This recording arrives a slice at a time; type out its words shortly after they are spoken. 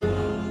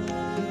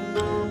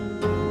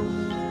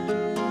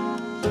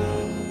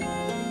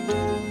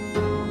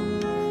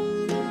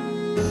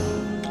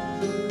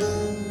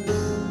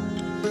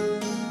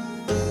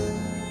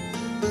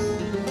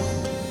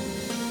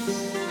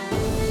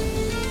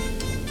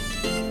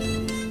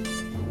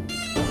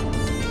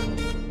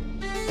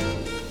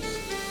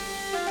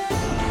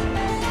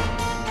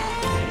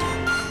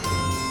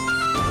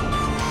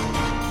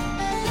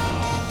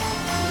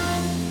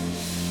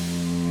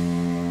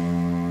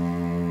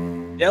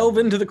Delve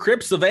into the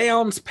crypts of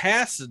aeons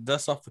past,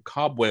 dust off the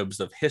cobwebs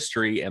of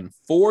history, and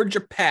forge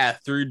a path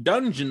through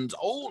dungeons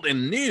old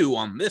and new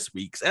on this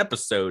week's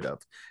episode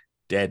of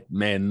Dead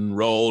Men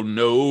Roll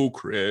No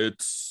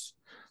Crits.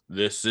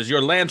 This is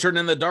your Lantern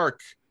in the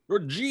Dark, your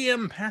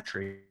GM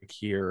Patrick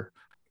here,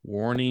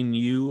 warning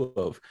you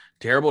of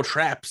terrible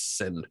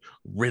traps and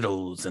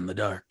riddles in the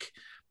dark.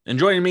 And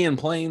joining me in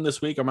playing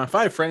this week are my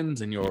five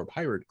friends and your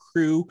pirate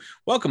crew.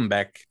 Welcome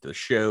back to the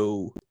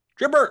show,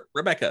 Dripper,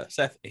 Rebecca,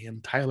 Seth,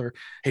 and Tyler.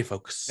 Hey,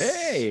 folks.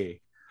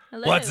 Hey.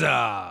 Hello. What's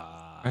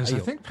up? As I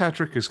think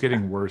Patrick is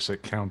getting worse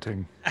at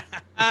counting.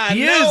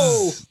 He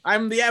is.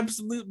 I'm the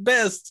absolute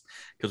best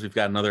because we've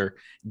got another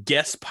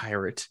guest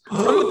pirate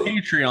from the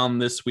Patreon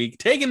this week,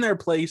 taking their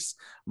place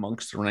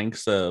amongst the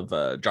ranks of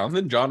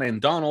Jonathan, John, and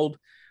Donald.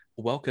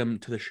 Welcome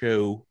to the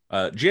show,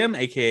 Jim,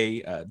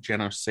 aka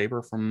Janos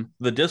Saber from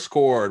the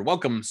Discord.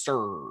 Welcome, sir.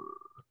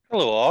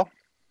 Hello, all.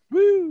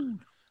 Woo!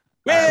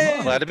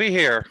 I'm glad to be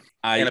here.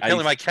 And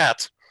apparently my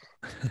cat.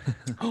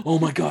 Oh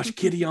my gosh,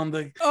 Kitty on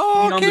the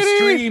Kitty!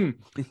 stream.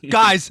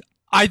 Guys,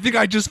 I think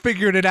I just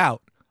figured it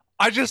out.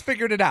 After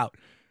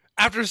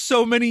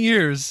so many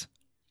years,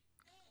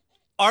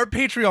 our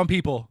Patreon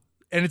people,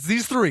 and it's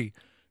these three,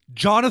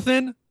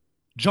 Jonathan,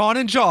 John,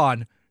 and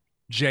John,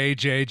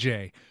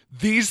 JJJ.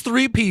 These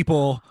three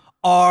people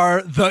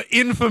are the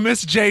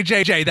infamous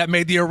JJJ that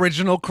made the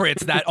original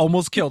crits that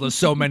almost killed us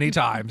so many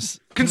times.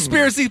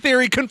 Conspiracy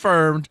theory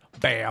confirmed.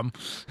 Bam.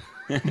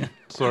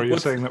 So are you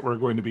saying that we're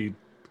going to be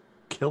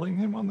killing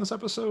him on this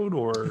episode,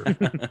 or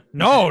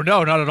No,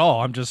 not at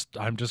all. I'm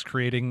just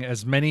creating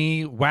as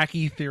many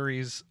wacky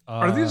theories.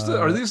 are these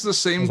the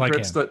same as I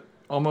crits can. that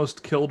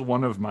almost killed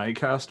one of my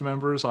cast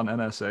members on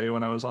NSA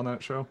when I was on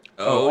that show?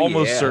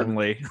 Almost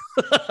certainly.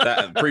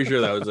 I'm pretty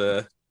sure that was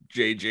a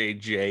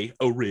JJJ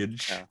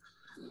Oridge. Yeah.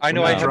 I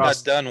know I have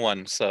not done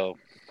one, so.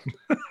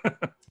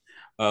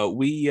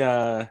 We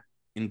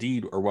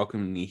indeed are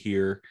welcoming you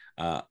here.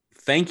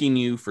 Thanking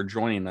you for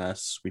joining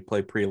us. We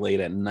play pretty late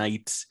at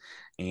night.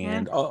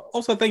 And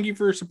also thank you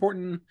for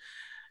supporting,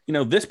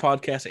 this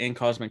podcast and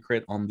Cosmic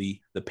Crit on the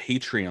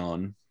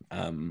Patreon.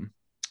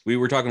 We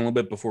were talking a little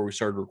bit before we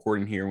started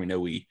recording here.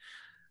 We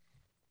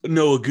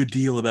know a good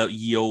deal about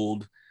ye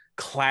old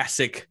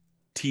classic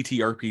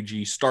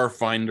TTRPG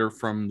Starfinder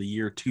from the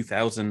year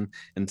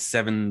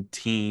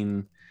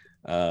 2017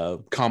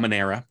 Common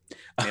Era.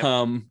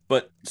 Yep.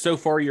 But so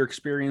far your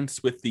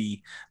experience with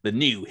the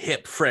new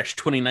hip fresh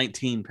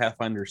 2019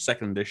 Pathfinder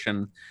 2nd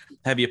edition,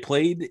 have you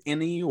played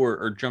any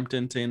or jumped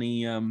into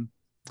any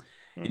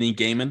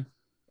gaming?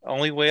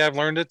 Only way I've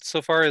learned it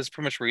so far is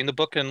pretty much reading the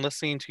book and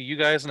listening to you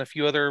guys and a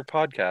few other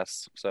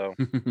podcasts. So,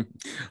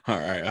 all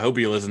right. I hope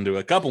you listen to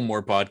a couple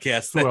more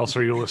podcasts. Who else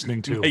are you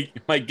listening to?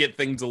 Might get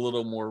things a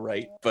little more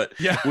right. But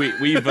Yeah.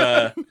 we've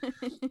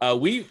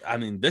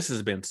this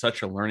has been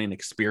such a learning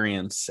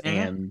experience,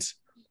 and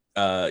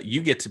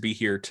you get to be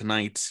here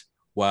tonight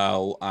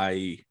while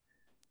I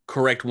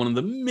correct one of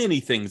the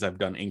many things I've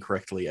done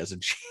incorrectly as a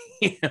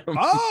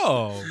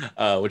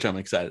GM. Which I'm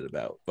excited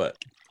about, but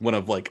one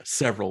of like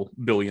several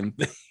billion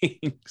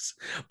things.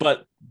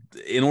 But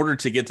in order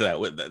to get to that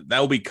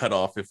will be cut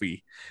off if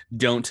we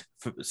don't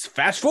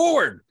fast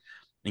forward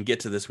and get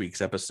to this week's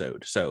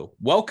episode. So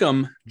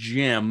welcome,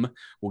 Jim.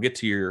 We'll get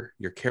to your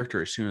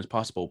character as soon as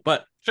possible,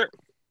 but sure.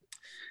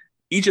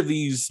 Each of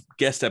these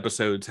guest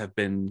episodes have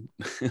been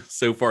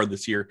so far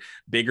this year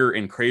bigger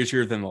and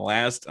crazier than the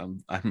last.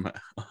 I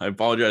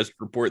apologize to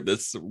report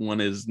this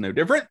one is no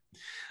different.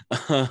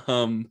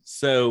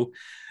 So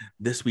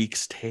this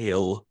week's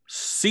tale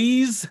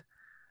sees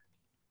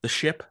the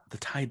ship, the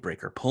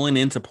Tidebreaker, pulling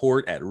into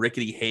port at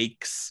Rickety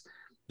Hakes.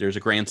 There's a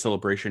grand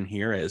celebration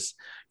here as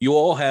you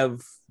all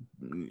have,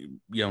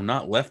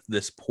 not left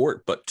this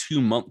port but 2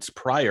 months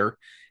prior,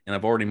 and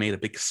I've already made a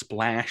big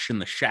splash in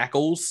the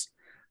shackles.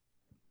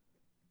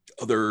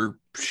 Other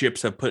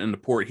ships have put into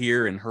port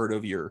here and heard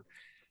of your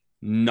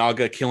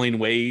Naga killing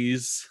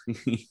ways,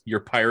 your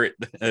pirate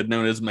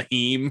known as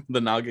Mahim,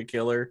 the Naga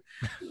killer,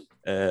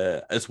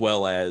 as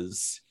well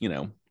as,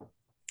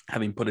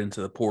 having put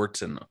into the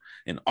ports and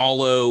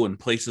Alo and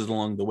places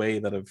along the way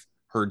that have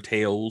heard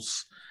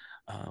tales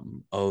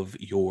of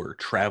your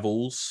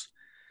travels.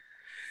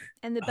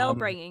 And the bell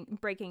breaking.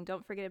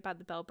 Don't forget about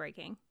the bell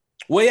breaking.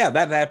 Well, yeah,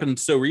 that happened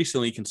so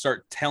recently. You can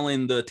start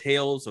telling the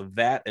tales of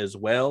that as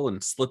well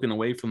and slipping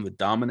away from the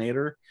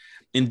Dominator.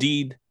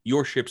 Indeed,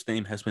 your ship's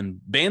name has been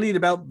bandied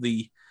about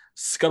the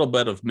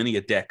scuttlebutt of many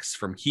a decks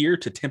from here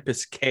to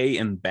Tempest K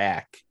and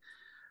back.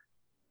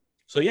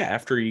 So, yeah,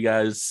 after you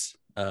guys,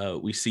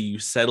 we see you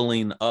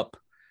settling up,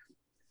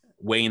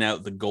 weighing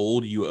out the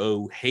gold you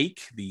owe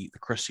Hake, the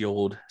crusty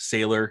old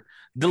sailor,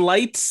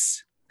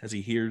 delights as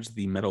he hears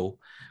the metal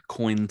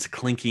coins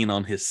clinking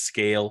on his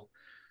scale.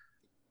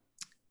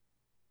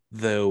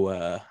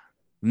 Though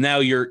now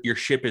your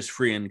ship is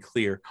free and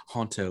clear,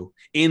 Honto,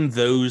 in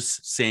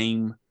those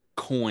same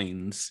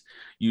coins,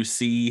 you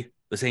see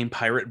the same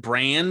pirate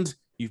brand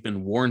you've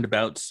been warned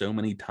about so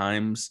many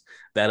times,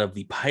 that of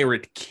the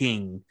Pirate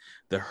King,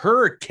 the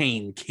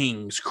Hurricane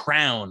King's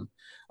crown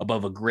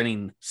above a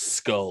grinning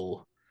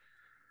skull.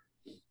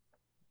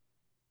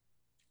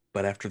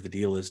 But after the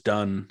deal is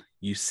done,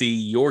 you see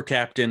your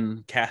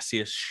captain,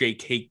 Cassius,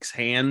 shake Hake's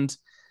hand,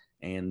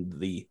 and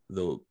the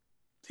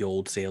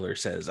old sailor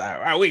says,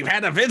 we've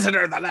had a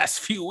visitor the last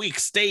few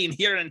weeks staying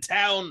here in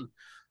town,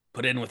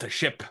 put in with a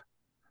ship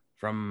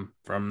from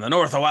the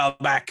north a while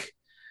back.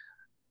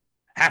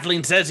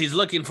 Halfling says he's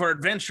looking for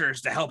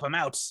adventurers to help him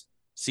out,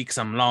 seek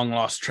some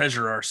long-lost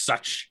treasure or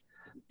such.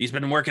 He's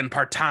been working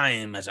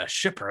part-time as a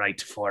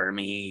shipwright for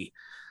me,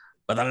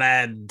 but the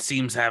lad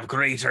seems to have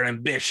greater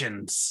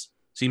ambitions,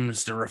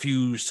 seems to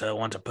refuse to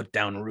want to put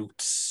down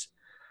roots.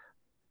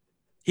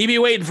 He be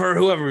waiting for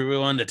whoever we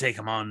want to take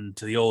him on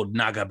to the old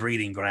Naga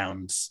breeding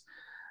grounds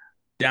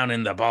down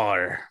in the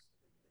bar.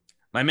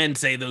 My men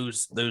say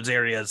those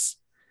areas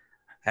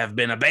have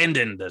been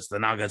abandoned as the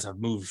Nagas have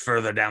moved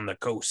further down the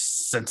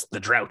coast since the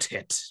drought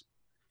hit.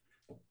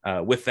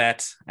 With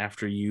that,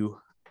 after you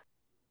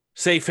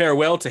say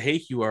farewell to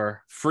Hake, you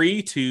are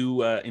free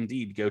to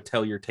indeed go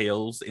tell your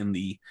tales in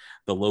the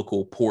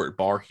local port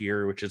bar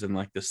here, which is in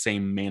like the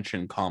same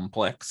mansion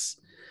complex,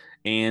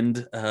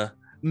 and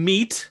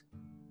meet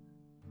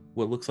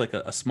what looks like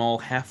a small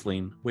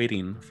halfling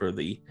waiting for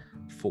the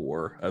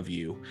four of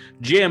you.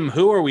 Jim,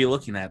 who are we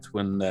looking at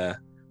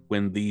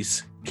when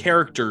these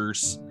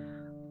characters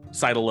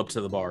sidle up to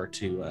the bar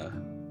to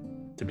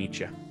meet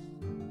you?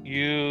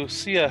 You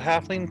see a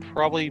halfling,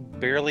 probably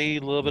barely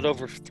a little bit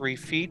over 3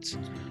 feet.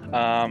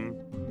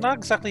 Not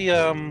exactly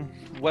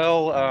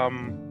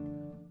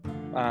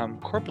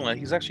corpulent.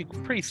 He's actually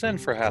pretty thin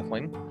for a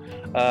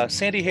halfling.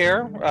 Sandy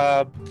hair,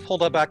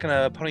 pulled up back in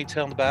a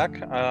ponytail in the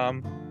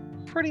back.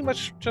 Pretty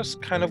much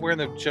just kind of wearing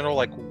the general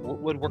like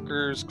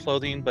woodworker's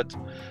clothing, but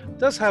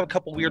does have a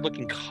couple weird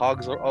looking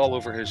cogs all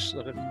over his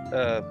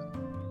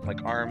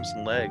like arms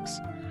and legs.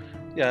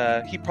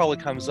 He probably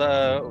comes,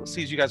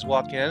 sees you guys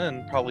walk in,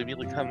 and probably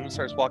immediately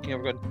starts walking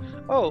over, going,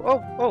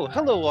 "Oh,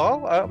 hello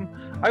all.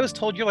 I was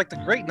told you're like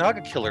the great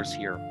Naga killers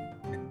here,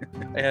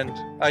 and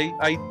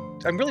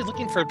I'm really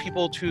looking for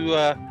people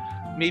to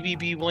maybe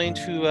be willing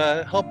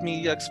to help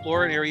me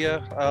explore an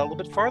area a little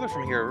bit farther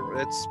from here.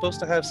 It's supposed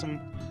to have some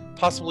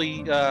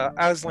possibly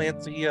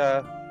Aslanthi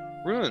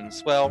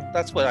ruins. Well,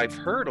 that's what I've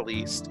heard, at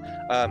least."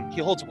 He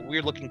holds a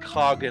weird looking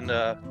cog, and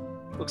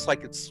looks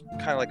like it's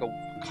kind of like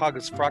a cog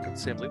of sprocket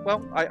assembly.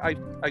 Well,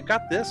 I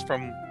got this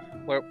from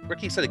where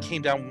Ricky said it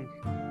came down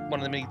one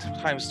of the many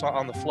times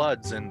on the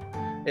floods, and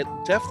it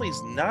definitely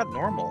is not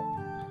normal.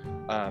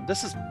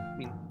 This is, I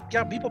mean,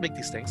 yeah, people make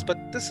these things, but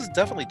this is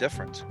definitely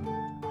different.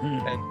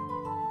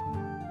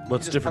 And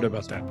what's different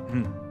about that?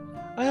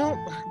 Well,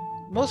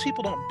 most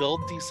people don't build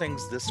these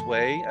things this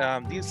way.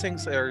 These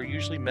things are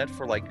usually meant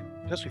for, like,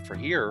 especially for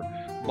here,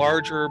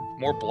 larger,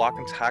 more block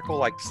and tackle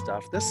like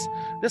stuff. This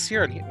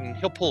here, and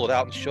he'll pull it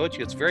out and show it to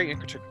you. It's very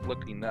intricate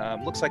looking.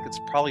 Looks like it's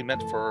probably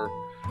meant for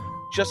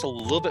just a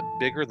little bit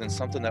bigger than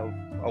something that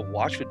a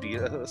watch would be,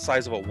 the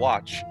size of a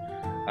watch.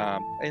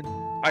 And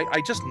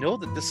I just know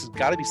that this has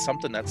got to be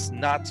something that's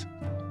not,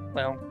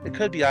 well, it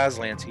could be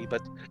Aslanti,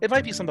 but it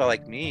might be somebody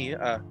like me,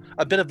 a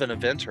bit of an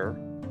inventor.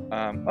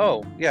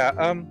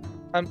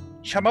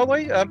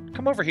 Chamole,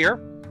 come over here.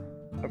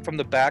 From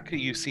the back,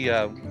 you see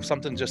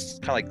something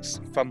just kind of like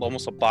from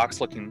almost a box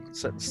looking,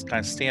 kind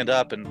of stand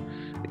up, and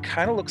it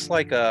kind of looks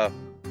like a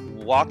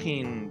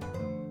walking,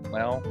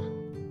 well,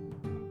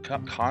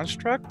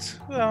 construct,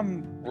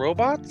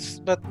 robots,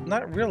 but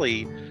not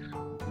really.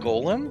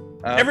 Golem.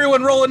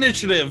 Everyone roll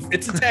initiative.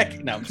 It's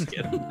attacking. No, I'm just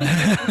kidding.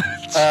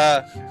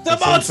 The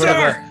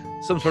monster!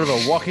 Some sort of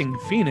a walking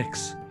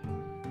phoenix.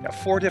 Got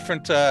 4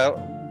 different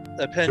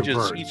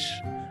appendages.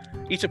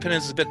 Each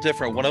appendage is a bit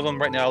different. One of them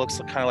right now looks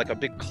kind of like a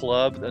big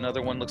club.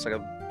 Another one looks like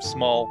a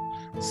small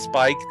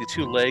spike. The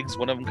 2 legs,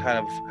 one of them kind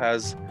of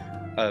has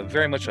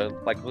very much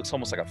looks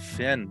almost like a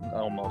fin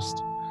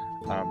almost.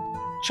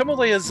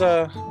 Chamole is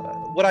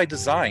what I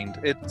designed.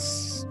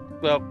 It's,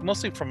 well,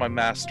 mostly from my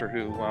master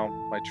who,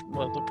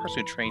 the person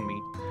who trained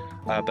me.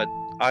 But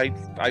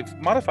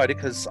I've modified it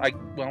because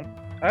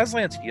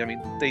Aslanti, I mean,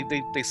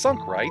 they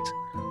sunk, right?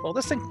 Well,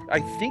 this thing,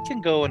 I think,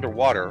 can go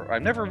underwater.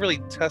 I've never really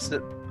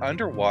tested it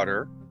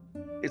underwater.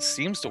 It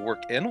seems to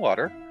work in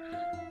water,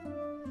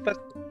 but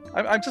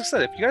I'm just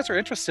said, if you guys are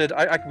interested,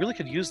 I really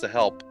could use the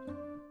help.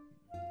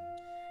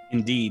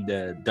 Indeed,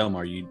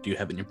 Delmar, you do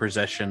have in your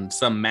possession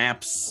some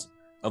maps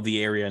of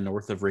the area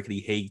north of Rickety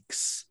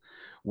Hakes,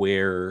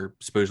 where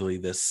supposedly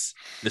this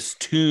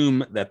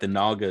tomb that the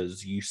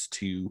Nagas used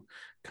to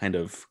kind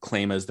of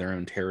claim as their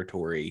own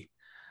territory,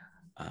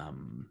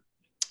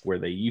 where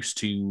they used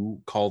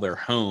to call their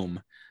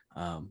home,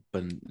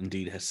 but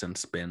indeed has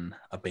since been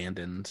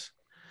abandoned.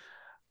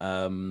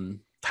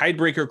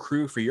 Tidebreaker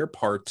crew, for your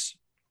part,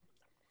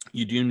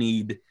 you do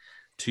need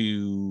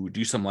to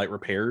do some light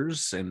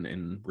repairs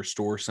and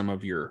restore some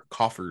of your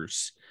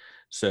coffers.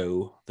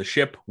 So the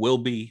ship will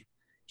be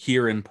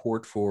here in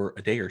port for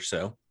a day or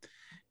so,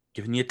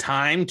 giving you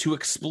time to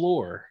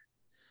explore.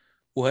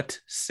 What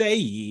say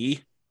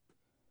ye?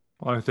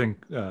 Well, I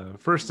think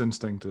first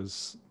instinct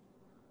is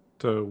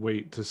to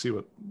wait to see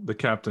what the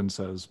captain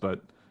says,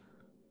 but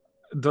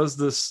does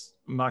this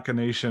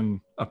machination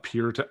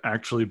appear to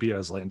actually be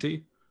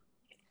Aslanti?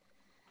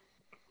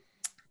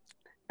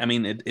 I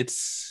mean,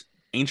 it's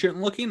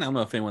ancient looking. I don't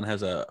know if anyone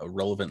has a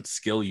relevant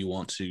skill you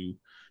want to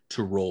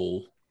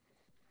roll.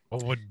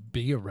 What would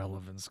be a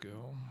relevant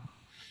skill?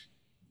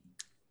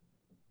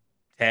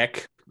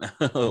 Tech,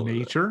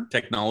 Nature,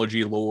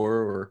 technology lore,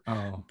 or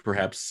oh,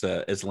 perhaps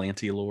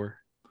Aslanti lore.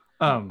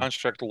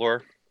 Construct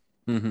lore.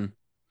 Mm-hmm.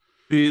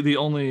 The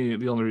only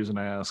reason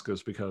I ask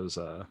is because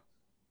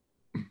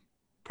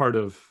part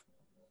of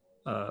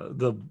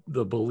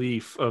the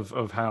belief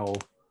of how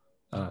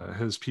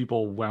his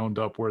people wound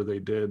up where they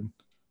did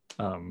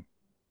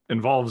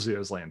involves the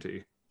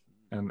Aslanti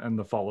and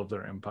the fall of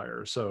their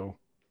empire. So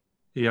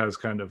he has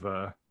kind of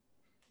a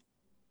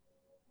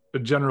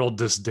general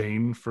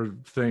disdain for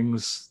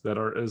things that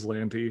are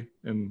Aslanti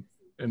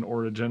in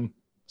origin.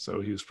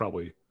 So he's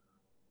probably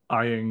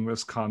eyeing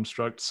this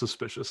construct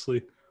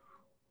suspiciously.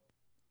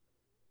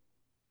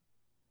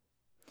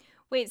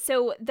 Wait,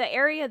 so the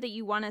area that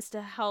you want us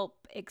to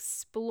help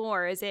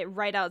explore, is it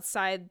right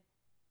outside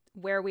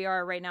where we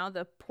are right now,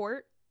 the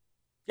port?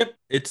 Yep,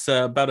 it's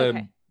about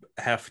Okay.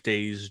 a half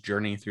day's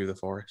journey through the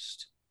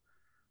forest.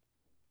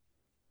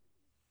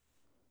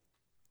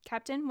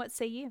 Captain, what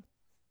say you?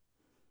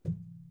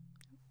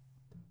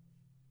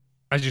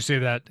 As you say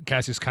that,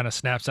 Cassius kind of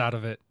snaps out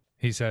of it.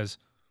 He says,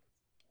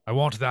 I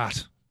want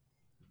that.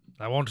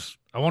 I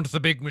want the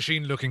big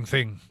machine-looking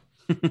thing.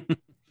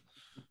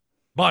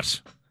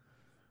 But,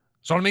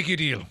 so I'll make you a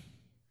deal.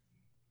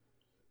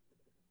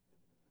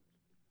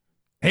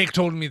 Hake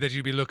told me that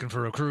you'd be looking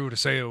for a crew to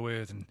sail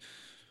with and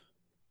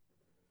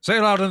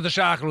sail out into the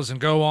shackles and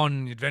go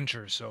on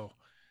adventures. So,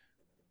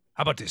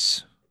 how about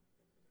this?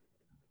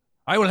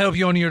 I will help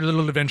you on your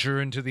little adventure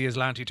into the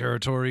Aslanti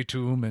territory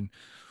tomb, and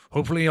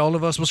hopefully all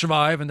of us will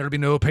survive and there'll be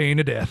no pain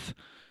or death.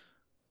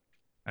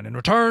 And in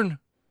return,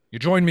 you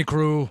join me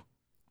crew,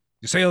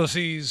 you sail the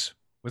seas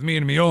with me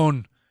and me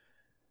own,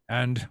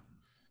 and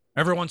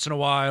every once in a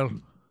while,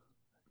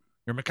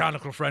 your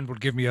mechanical friend would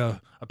give me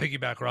a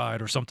piggyback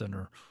ride or something,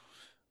 or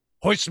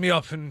hoist me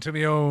up into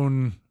my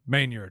own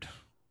mainyard.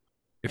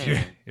 If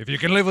you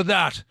can live with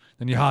that,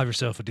 then you have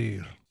yourself a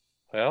deal.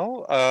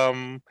 Well,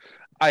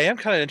 I am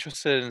kind of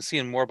interested in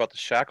seeing more about the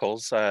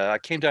shackles. I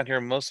came down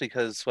here mostly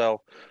because,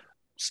 well,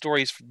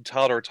 stories from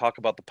Taldor talk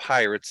about the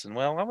pirates, and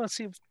well, I want to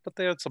see what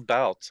that's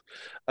about.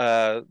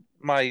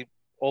 My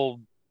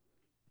old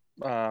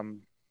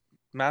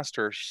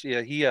master,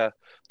 he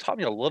taught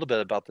me a little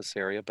bit about this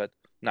area, but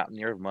not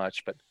near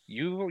much. But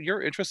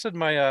you're interested in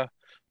my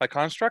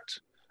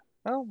construct?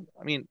 Well,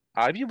 I mean,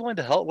 I'd be willing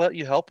to let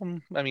you help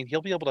him. I mean,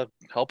 he'll be able to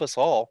help us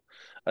all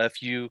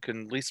if you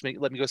can at least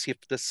let me go see if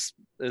this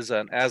is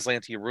an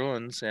Aslanti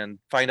ruins and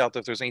find out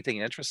if there's anything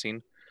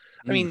interesting.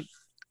 I mean,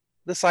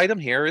 this item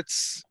here,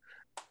 it's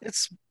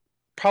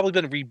probably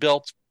been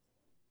rebuilt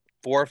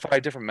 4 or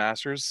 5 different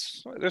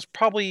masters. There's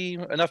probably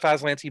enough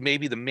Aslanti.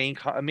 Maybe the main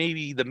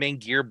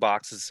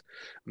gearbox is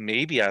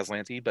maybe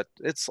Aslanti, but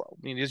it's, I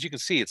mean, as you can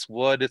see, it's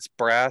wood, it's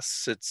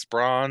brass, it's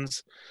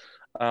bronze,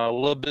 a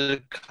little bit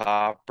of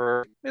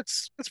copper.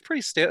 It's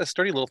pretty a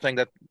sturdy little thing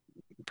that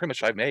pretty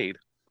much I've made.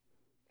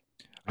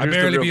 I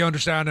barely be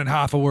understanding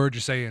half a word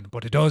you're saying,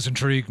 but it does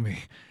intrigue me.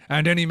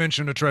 And any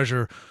mention of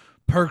treasure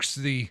perks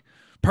the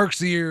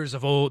ears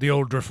of the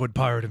old driftwood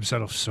pirate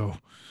himself. So,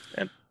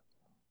 and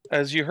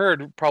as you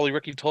heard, probably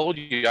Ricky told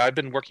you, I've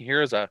been working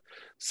here as a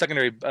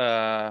secondary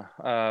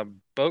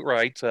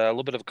boatwright, a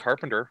little bit of a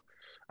carpenter.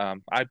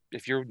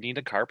 If you need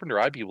a carpenter,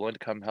 I'd be willing to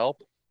come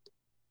help.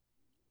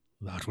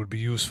 That would be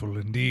useful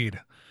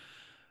indeed.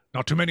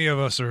 Not too many of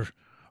us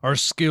are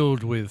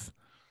skilled with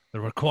the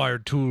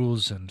required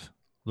tools and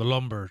the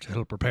lumber to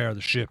help repair the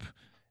ship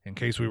in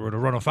case we were to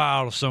run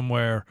afoul of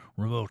somewhere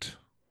remote.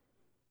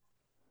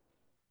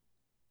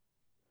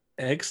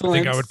 Excellent.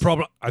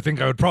 I think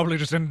I would probably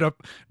just end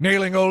up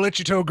nailing old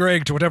Itchy Toe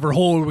Greg to whatever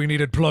hole we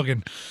needed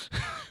plugging.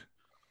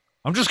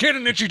 I'm just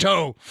kidding, Itchy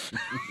Toe.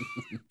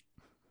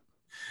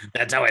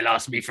 That's how I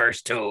lost me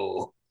first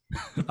toe.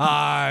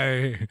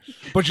 Aye.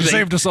 But you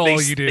saved us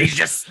all, you did. They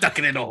just stuck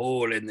it in a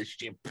hole in the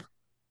ship.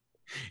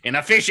 And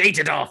a fish ate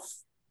it off.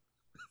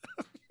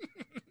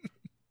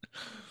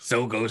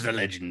 So goes the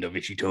legend of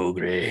Itchy Toe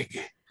Greg.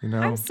 You know,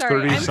 I'm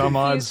sorry, 30 I'm some confused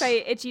odds. by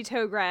Itchy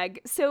Toe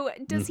Greg. So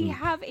does he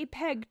have a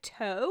peg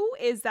toe?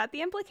 Is that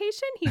the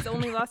implication? He's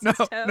only lost his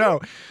toe? No.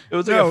 It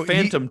was like a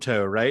phantom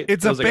toe, right?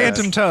 It's a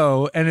phantom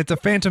toe, and it's a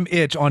phantom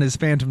itch on his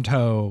phantom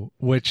toe,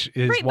 which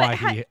is Right, why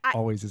but he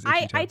always is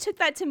itchy toe. I took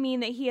that to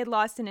mean that he had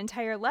lost an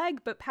entire leg,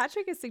 but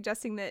Patrick is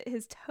suggesting that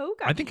his toe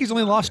got I think he's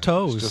only lost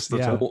toes. It's just the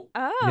yeah. toe.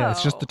 Oh. Yeah,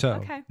 it's just the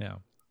toe. Okay. Yeah.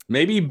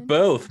 Maybe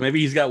both.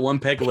 Maybe he's got one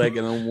peg leg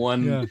and then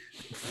one Peg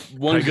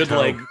good toe.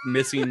 leg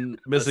missing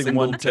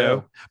one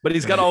toe. But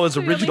he's got all his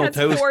So he only original has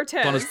toes 4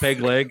 on his toes.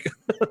 peg leg.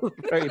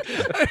 Right.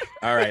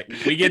 All right,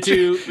 we get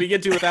to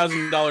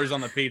 $1,000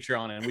 on the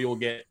Patreon, and we will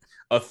get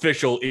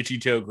official Itchy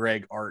Toe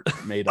Greg art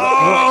made up.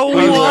 Oh, I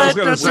was what?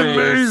 gonna That's say,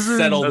 amazing.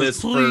 Settle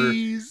this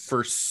Please.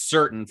 for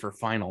certain for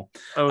final.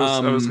 I was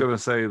Um, gonna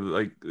say,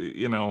 like,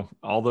 you know,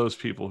 all those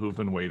people who've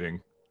been waiting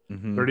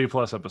Mhm. 30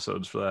 plus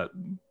episodes for that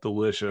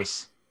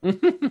delicious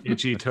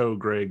Itchy Toe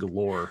Greg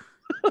lore.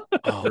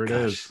 Oh, There it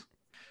gosh. is.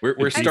 We're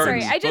I'm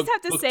starting. sorry. I just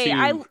have to book say,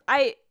 two.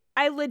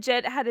 I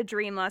legit had a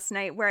dream last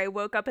night where I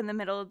woke up in the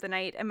middle of the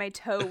night and my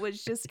toe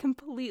was just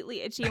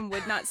completely itchy and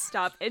would not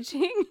stop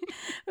itching.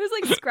 I was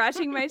like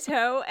scratching my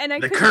toe, and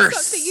I The couldn't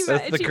curse. stop thinking about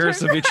That's the itchy curse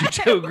toe of itchy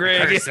toe,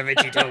 Greg. Curse of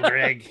Itchy Toe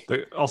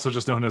Greg. Also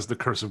just known as the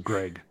curse of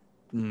Greg.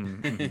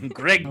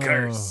 Greg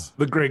curse.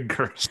 The Greg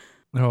curse.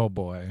 Oh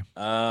boy.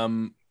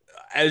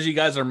 As you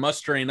guys are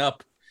mustering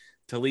up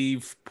to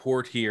leave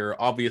port here,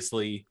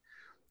 obviously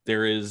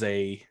there is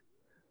a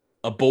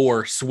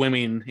boar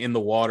swimming in the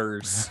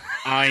waters,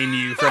 eyeing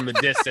you from the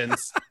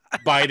distance,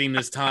 biding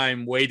his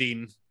time,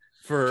 waiting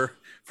for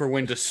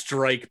when to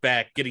strike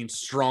back, getting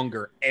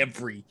stronger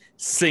every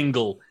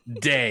single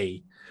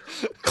day,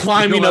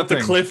 climbing up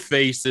the cliff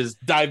faces,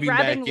 diving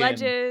grabbing back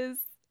ledges.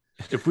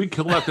 If we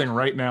kill that thing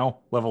right now,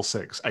 level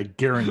 6, I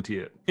guarantee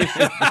it.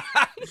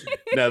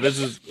 No, this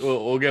is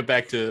we'll get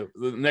back to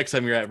the next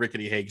time you're at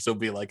Rickety Hakes. It'll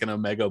be like an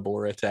Omega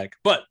Boar attack.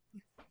 But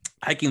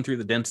hiking through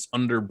the dense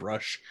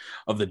underbrush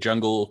of the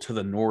jungle to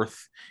the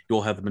north,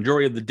 you'll have the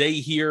majority of the day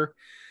here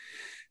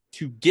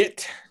to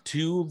get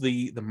to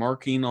the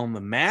marking on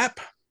the map.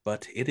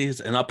 But it is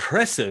an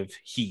oppressive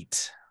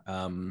heat.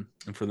 And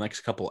for the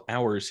next couple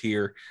hours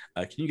here,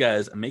 can you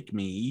guys make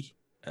me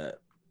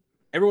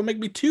everyone make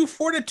me 2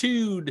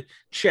 fortitude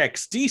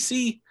checks,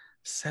 DC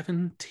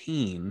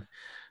 17,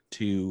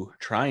 to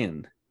try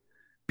and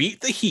beat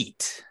the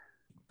heat.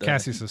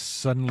 Cassius is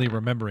suddenly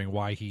remembering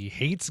why he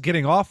hates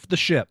getting off the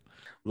ship.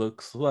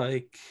 Looks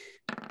like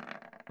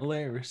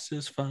Alaris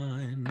is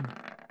fine.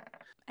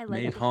 I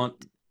like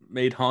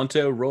Made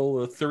Honto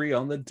roll a 3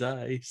 on the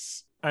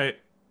dice. I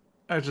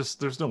just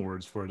there's no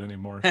words for it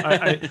anymore.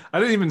 I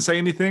didn't even say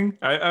anything.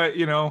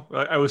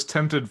 I was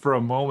tempted for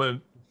a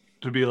moment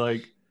to be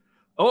like,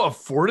 oh, a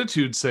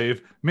fortitude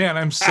save. Man,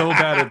 I'm so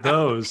bad at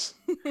those.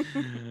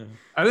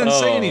 I didn't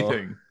say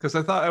anything because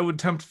I thought I would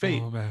tempt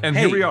fate. Oh, man. And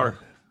Hey, here we are.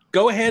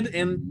 Go ahead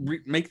and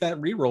make that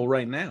reroll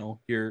right now.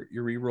 Your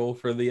reroll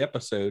for the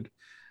episode.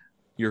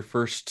 Your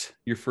first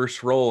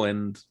roll,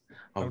 and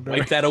I'll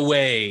wipe that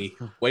away.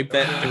 Wipe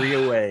that 3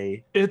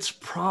 away. It's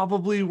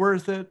probably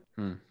worth it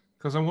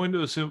because I'm going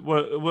to assume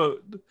what.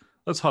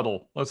 Let's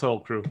huddle,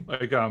 crew.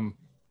 Like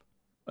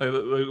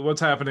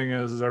what's happening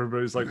is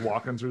everybody's like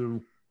walking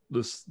through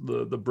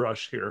the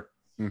brush here,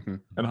 and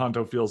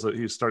Honto feels that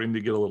he's starting to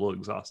get a little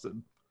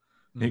exhausted.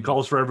 He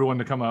calls for everyone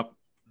to come up.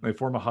 They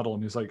form a huddle,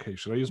 and he's like, "Hey,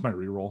 should I use my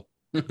reroll?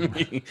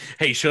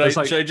 Hey, should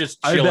I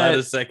just chill out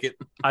a second?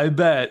 I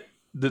bet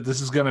that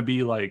this is going to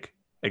be like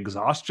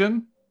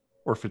exhaustion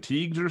or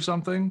fatigued or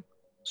something.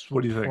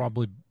 What do you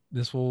think?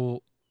 This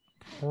will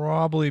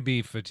probably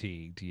be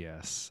fatigued.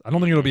 Yes, I don't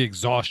think it'll be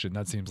exhaustion.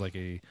 That seems like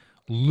a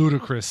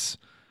ludicrous.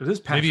 It is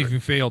Patrick. Maybe if you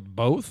failed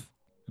both.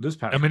 It is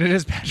Patrick. I mean, it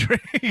is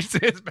Patrick.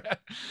 It's bad.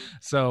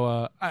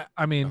 So,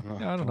 I mean,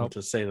 I don't know what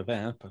to say to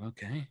that, but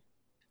okay.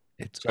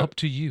 It's up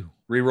to you.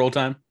 Reroll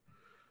time.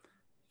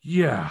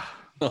 Yeah.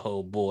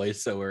 Oh boy,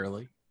 so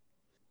early.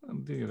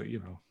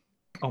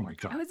 Oh my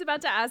god. I was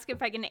about to ask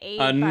if I can aid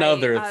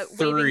Another by,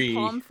 3 waving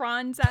palm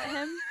fronds at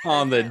him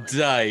on the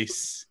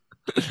dice.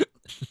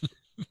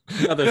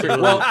 Another 3.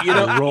 Well,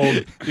 I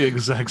rolled the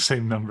exact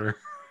same number.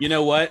 You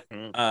know what,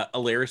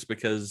 Alaris,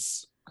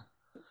 because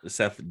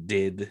Seth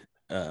did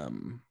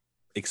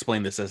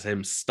explain this as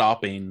him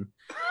stopping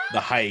the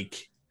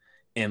hike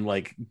and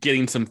like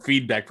getting some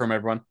feedback from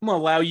everyone. I'm gonna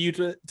allow you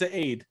to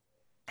aid.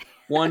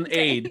 One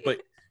aid,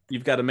 but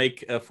you've got to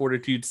make a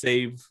fortitude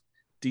save,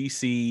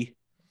 DC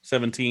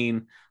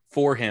 17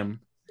 for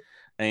him,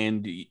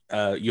 and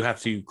you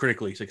have to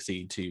critically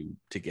succeed to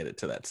get it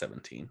to that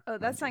 17. Oh,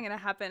 that's not gonna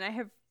happen. I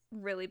have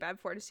really bad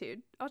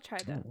fortitude. I'll try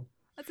that.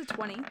 That's a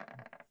 20.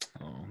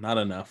 Oh, not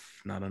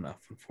enough,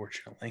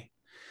 unfortunately.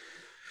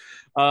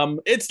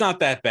 It's not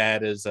that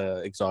bad as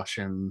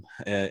exhaustion.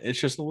 It's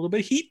just a little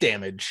bit of heat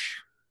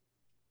damage.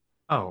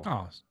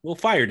 Oh, Well,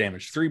 fire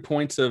damage. 3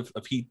 points of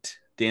heat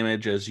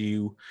damage as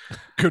you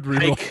good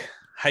reroll.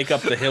 hike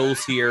up the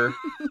hills here.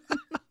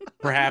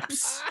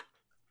 Perhaps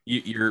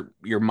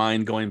your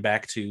mind going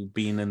back to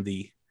being in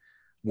the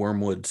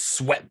Wormwood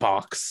sweat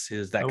box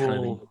is that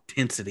kind of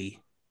intensity.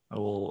 I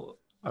will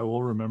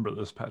remember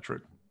this,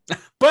 Patrick.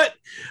 But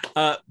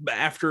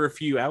after a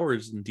few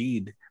hours,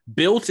 indeed,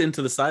 built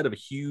into the side of a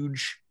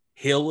huge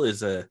hill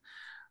is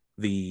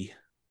the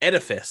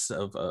edifice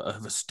of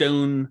a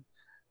stone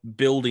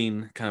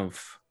building, kind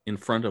of in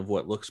front of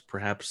what looks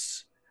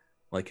perhaps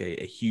like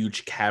a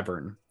huge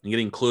cavern. And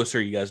getting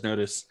closer, you guys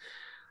notice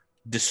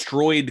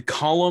destroyed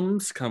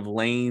columns kind of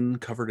laying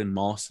covered in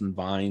moss and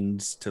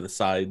vines to the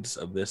sides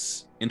of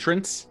this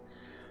entrance.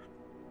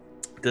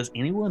 Does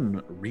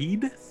anyone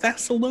read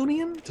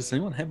Thessalonian? Does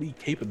anyone have the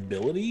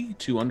capability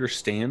to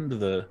understand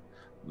the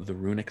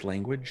runic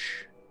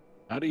language?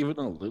 Not even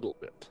a little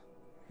bit.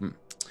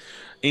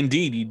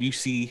 Indeed, you do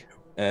see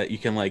you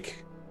can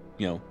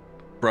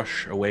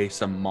brush away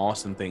some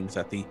moss and things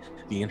at the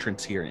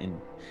entrance here and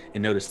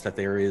notice that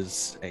there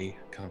is a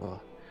kind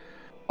of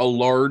a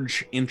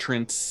large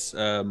entrance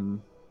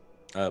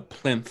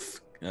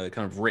plinth kind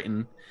of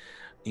written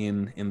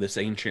in this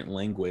ancient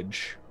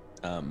language.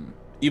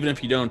 even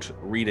if you don't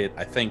read it,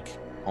 I think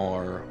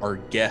our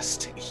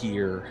guest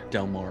here,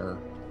 Delmar,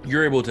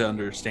 you're able to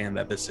understand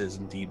that this is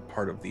indeed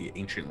part of the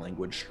ancient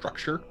language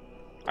structure.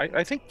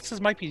 I think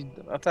might be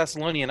a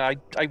Thessalonian. I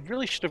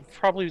really should have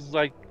probably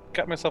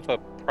got myself a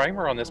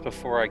primer on this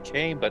before I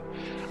came, but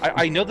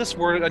I know this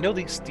word. I know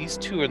these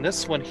two, and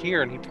this one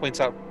here, and he points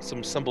out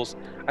some symbols.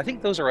 I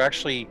think those are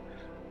actually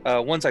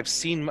ones I've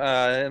seen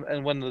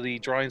in one of the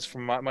drawings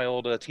from my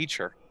old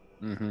teacher.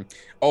 Mm-hmm.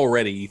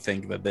 Already, you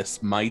think that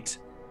this might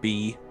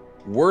be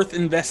worth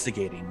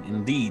investigating.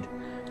 Indeed,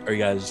 are you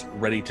guys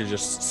ready to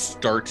just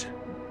start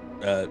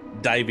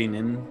diving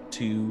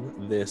into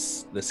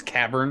this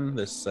cavern,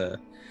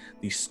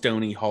 these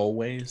stony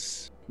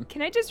hallways?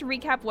 Can I just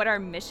recap what our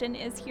mission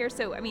is here?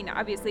 So, I mean,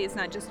 obviously it's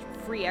not just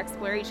free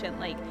exploration.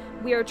 Like,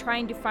 we are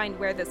trying to find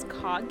where this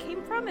cog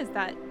came from. Is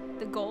that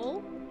the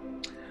goal?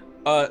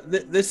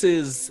 This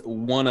is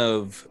one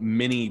of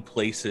many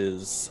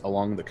places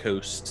along the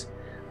coast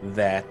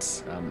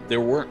that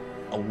there weren't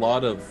a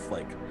lot of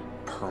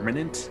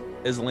permanent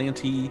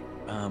Aslanti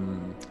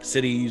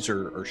cities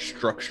or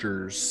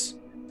structures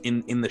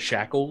in the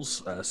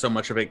shackles. So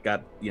much of it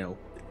got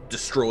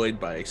destroyed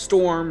by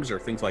storms or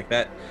things like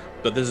that.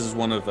 But this is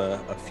one of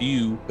a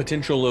few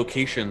potential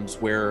locations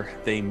where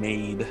they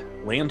made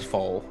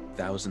landfall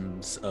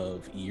thousands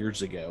of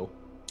years ago.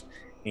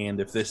 And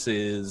if this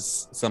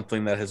is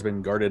something that has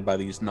been guarded by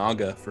these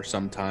Naga for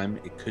some time,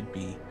 it could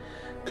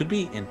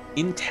be an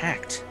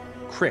intact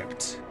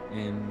crypt,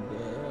 and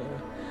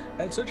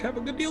as such have a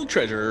good deal of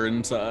treasure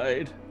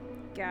inside.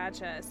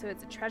 Gotcha. So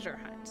it's a treasure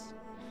hunt.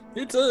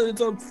 It's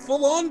a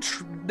full-on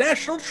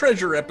national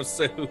treasure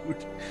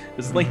episode.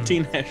 It's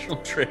 19 national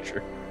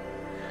treasure.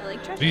 I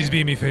like treasure. Please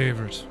be me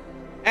favorite.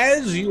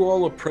 As you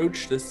all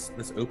approach this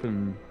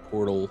open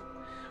portal,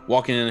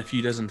 walking in a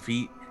few dozen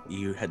feet,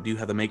 you do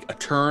have to make a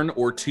turn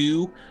or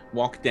two,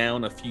 walk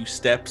down a few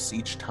steps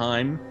each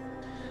time,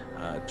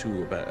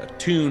 to about a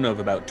tune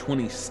of about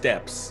 20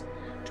 steps,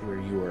 to where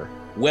you are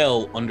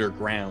well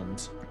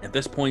underground. At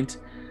this point,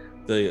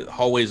 the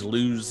hallways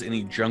lose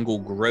any jungle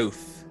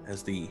growth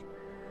as the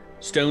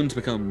stones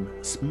become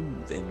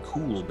smooth and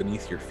cool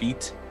beneath your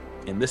feet,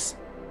 and this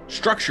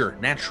structure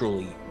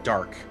naturally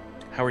dark.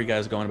 How are you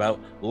guys going about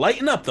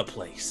lighting up the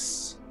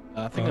place?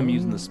 I think I'm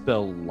using the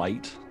spell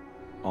light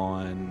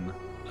on,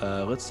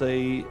 let's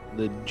say,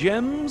 the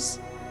gems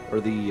or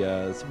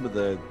the some of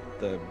the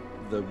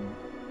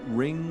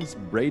rings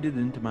braided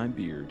into my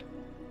beard.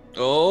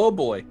 Oh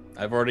boy,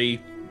 I've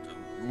already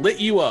lit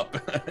you up.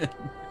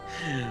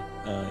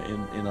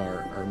 In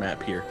our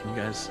map here. Can you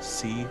guys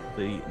see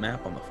the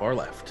map on the far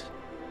left?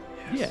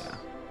 Yes. Yeah.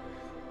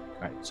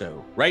 All right,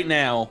 so right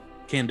now,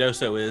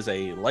 Candoso is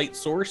a light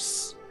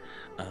source.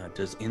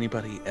 Does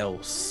anybody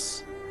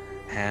else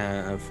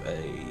have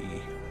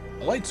a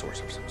light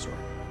source of some sort?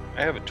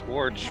 I have a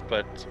torch,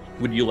 but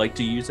Would you like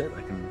to use it?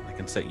 I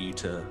can set you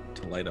to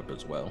light up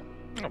as well.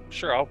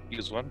 sure, I'll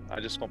use one. I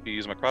just won't be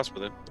using my cross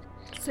with it.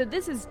 So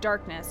this is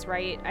darkness,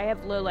 right? I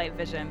have low light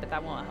vision, but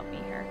that won't help me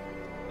here.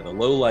 The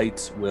low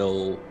lights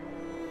will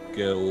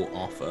go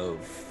off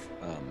of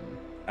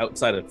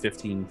outside of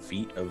 15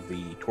 feet of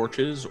the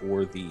torches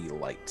or the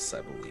lights,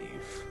 I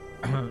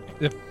believe.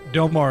 If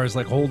Delmar is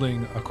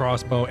holding a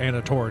crossbow and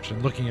a torch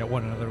and looking at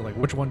one another,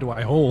 which one do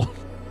I hold?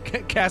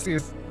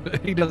 Cassius,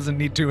 he doesn't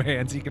need two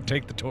hands. He can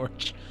take the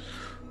torch.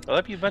 Well,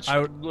 that'd be much.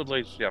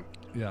 Yeah.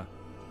 Yeah.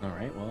 All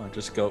right, well, I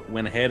just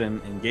went ahead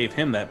and gave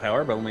him that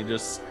power, but let me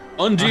just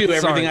undo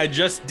everything I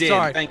just did.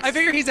 Sorry. Thanks. I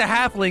figure he's a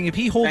halfling. If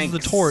he holds the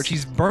Thanks. torch,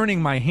 he's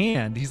burning my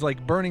hand. He's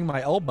burning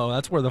my elbow.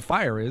 That's where the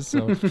fire is.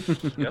 So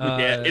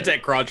Yeah, it's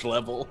at crotch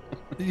level.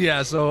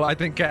 yeah. So I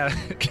think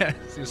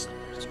Cassius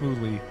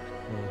smoothly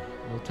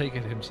will take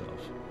it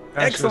himself.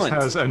 Excellent.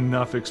 Cassius has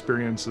enough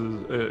experience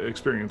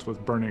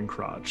with burning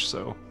crotch,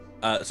 so.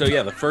 So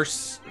yeah, the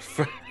first.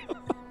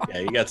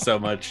 Yeah, you got so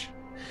much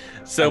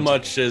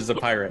as a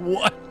pirate.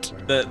 What?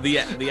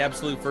 The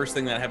absolute first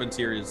thing that happens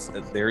here is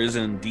that there is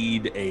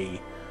indeed a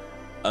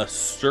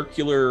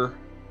circular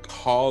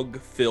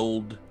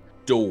cog-filled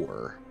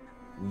door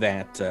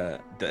that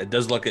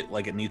does look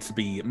like it needs to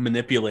be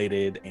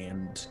manipulated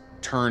and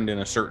turned in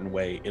a certain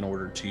way in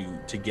order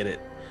to get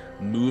it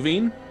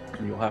moving.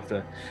 And you'll have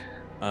to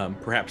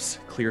perhaps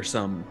clear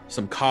some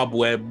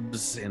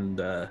cobwebs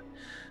and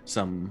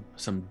some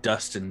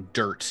dust and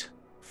dirt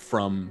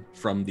from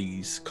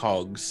these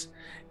cogs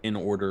in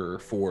order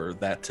for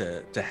that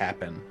to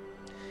happen.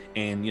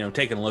 And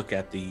taking a look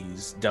at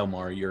these,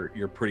 Delmar,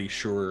 you're pretty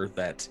sure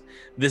that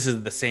this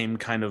is the same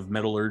kind of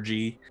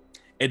metallurgy,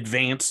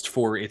 advanced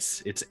for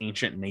its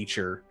ancient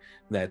nature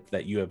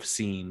that you have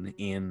seen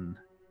in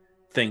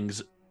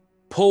things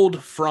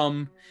pulled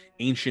from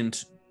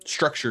ancient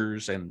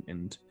structures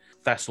and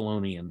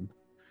Thessalonian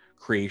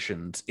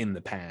creations in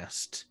the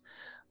past.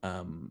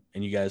 And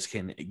you guys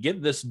can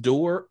get this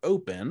door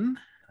open.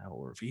 I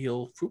will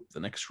reveal the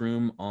next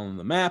room on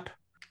the map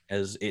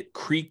as it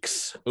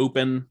creaks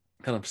open,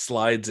 kind of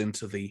slides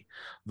into the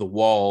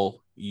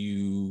wall.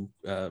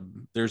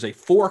 There's a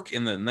fork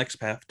in the next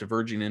path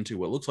diverging into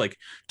what looks like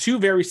two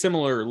very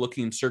similar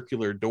looking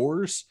circular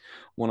doors,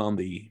 one on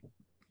the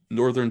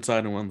northern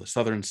side and one on the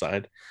southern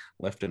side,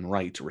 left and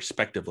right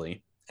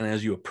respectively. And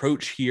as you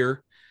approach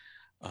here,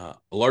 a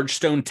large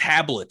stone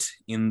tablet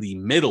in the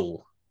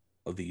middle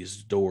of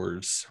these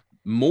doors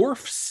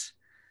morphs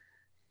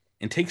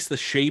and takes the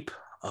shape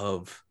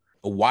of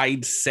a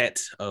wide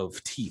set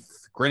of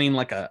teeth, grinning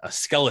like a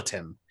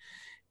skeleton.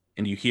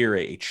 And you hear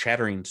a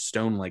chattering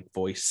stone-like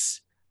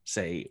voice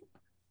say,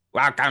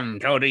 "Welcome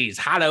to these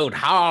hallowed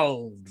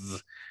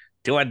halls.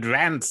 To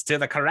advance to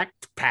the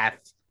correct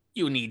path,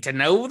 you need to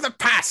know the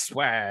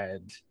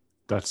password.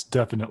 That's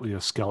definitely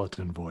a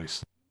skeleton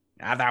voice.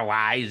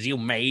 Otherwise, you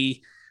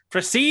may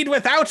proceed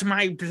without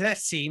my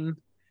blessing.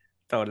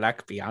 Though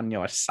luck be on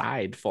your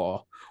side,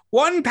 for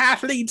one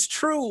path leads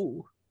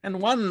true,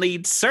 and one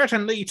leads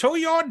certainly to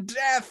your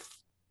death.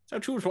 So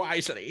choose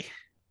wisely."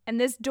 And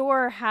this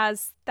door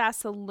has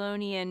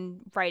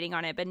Thessalonian writing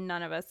on it, but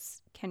none of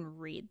us can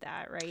read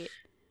that, right?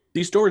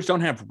 These doors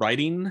don't have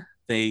writing.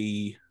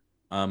 They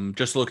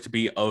just look to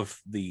be of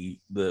the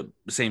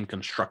same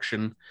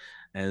construction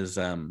as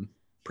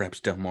perhaps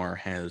Delmar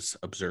has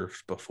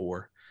observed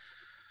before.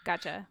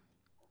 Gotcha.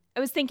 I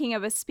was thinking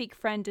of a speak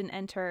friend and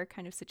enter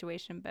kind of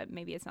situation, but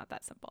maybe it's not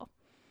that simple.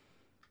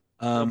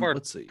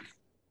 Let's see.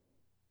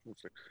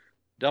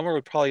 Delmar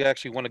would probably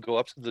actually want to go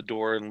up to the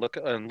door and look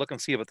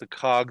and see about the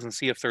cogs and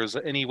see if there's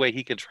any way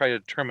he could try to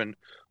determine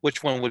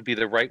which one would be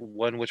the right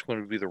one, which one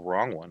would be the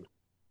wrong one.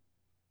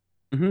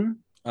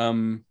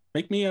 Mm-hmm.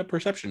 Make me a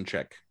perception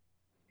check.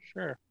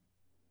 Sure.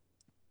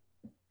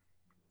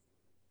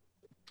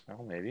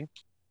 Oh, maybe.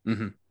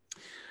 Mm-hmm.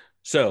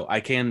 So I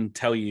can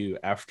tell you,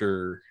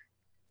 after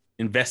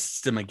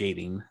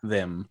investigating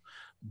them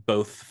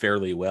both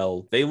fairly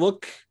well, they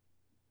look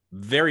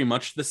very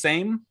much the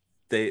same.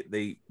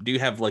 They do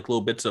have like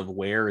little bits of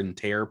wear and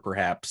tear,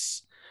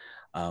 perhaps,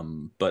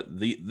 but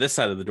this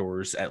side of the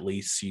doors, at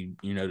least, you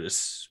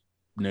notice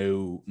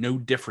no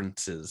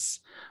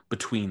differences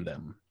between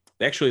them.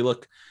 They actually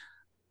look,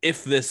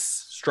 if this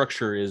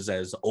structure is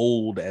as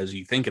old as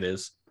you think it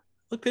is,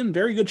 look in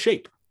very good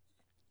shape.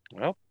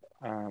 Well,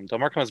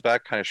 Delmar comes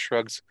back, kind of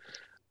shrugs.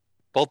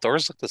 Both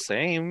doors look the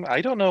same. I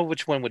don't know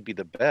which one would be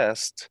the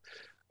best.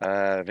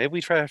 Maybe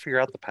we try to figure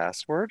out the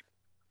password.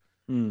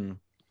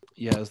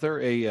 Yeah, is there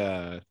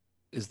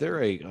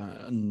a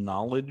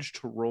knowledge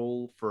to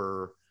roll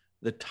for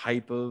the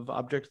type of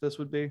object this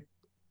would be,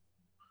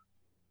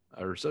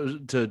 or so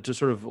to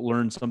sort of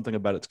learn something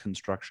about its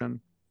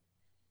construction?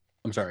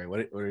 I'm sorry,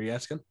 what are you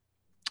asking?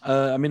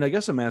 I mean, I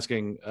guess I'm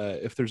asking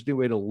if there's any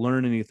way to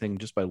learn anything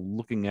just by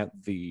looking at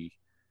the.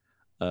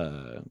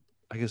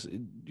 I guess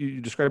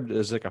you described it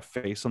as like a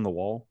face on the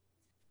wall.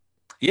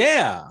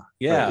 Yeah.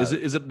 Right. Does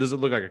it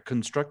look like a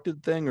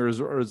constructed thing, or is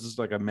this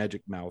like a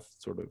magic mouth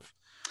sort of?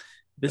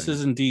 This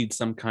is indeed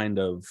some kind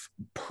of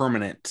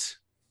permanent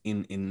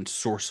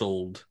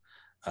ensorcelled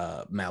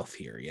mouth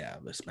here. Yeah,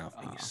 this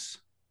mouthpiece.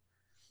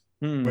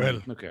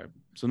 Well, Okay.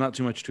 So not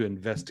too much to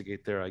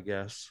investigate there, I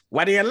guess.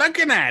 What are you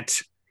looking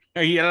at?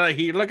 Are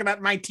you looking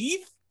at my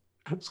teeth?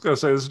 I was gonna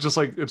say,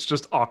 it's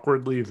just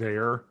awkwardly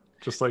there,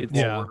 just like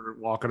while we're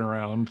walking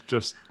around,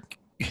 just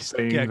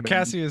saying. Yeah, things.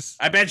 Cassius.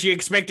 I bet you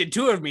expected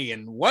two of me,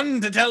 and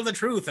one to tell the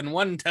truth and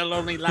one tell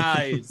only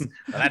lies.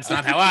 Well, that's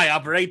not how I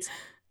operate.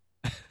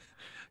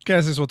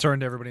 Cassius will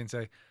turn to everybody and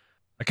say,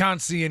 "I can't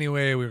see any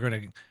way we're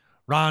going to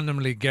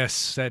randomly guess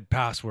said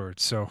password,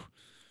 so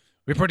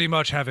we pretty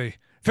much have a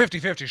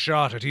 50-50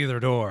 shot at either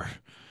door.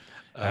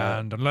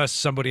 And unless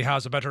somebody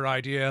has a better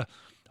idea,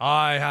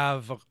 I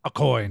have a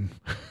coin."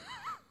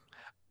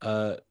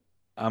 I'm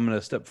going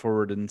to step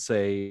forward and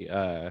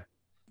say,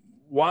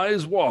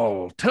 "Wise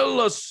Wall, tell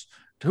us,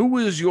 who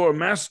is your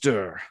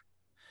master?"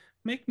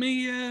 Make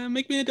me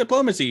a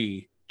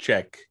diplomacy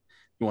check.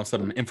 You want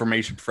some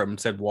information from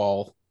said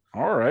wall.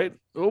 All right.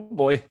 Oh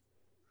boy.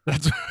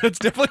 That's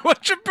definitely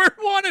what Jabir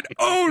wanted.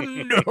 Oh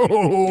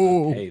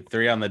no. Hey,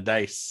 3 on the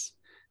dice.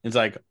 It's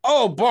like,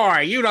 oh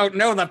boy, you don't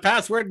know the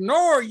password,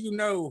 nor you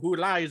know who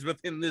lies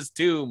within this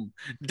tomb.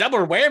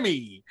 Double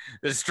whammy.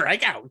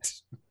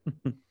 Strikeout.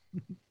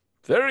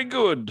 Very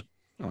good.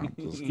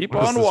 Just keep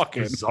What is on this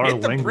walking. bizarre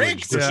Hit the language?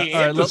 bricks, This- yeah.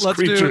 All right, this let's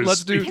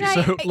creature's do. Can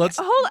I, So let's.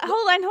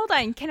 hold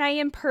on. Can I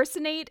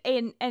impersonate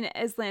an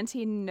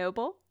Aslantine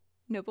noble?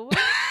 Noblewoman?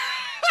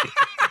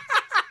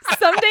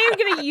 Someday I'm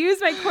gonna use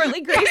my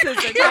courtly graces,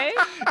 okay?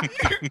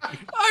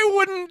 I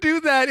wouldn't do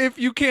that if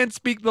you can't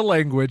speak the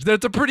language.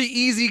 That's a pretty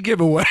easy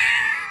giveaway.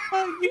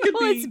 Well,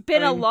 it's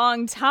been a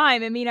long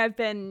time. I mean, I've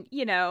been,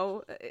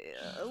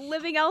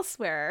 living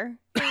elsewhere.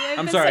 I've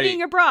I'm been sorry.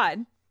 studying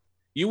abroad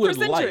You for would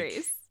like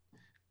centuries.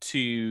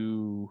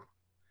 to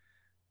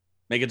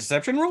make a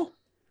deception roll?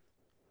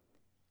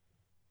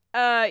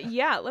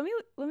 Yeah. Let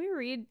me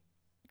read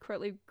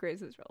courtly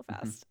graces real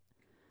fast.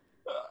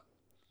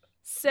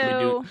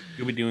 So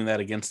You'll be doing that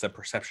against a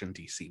perception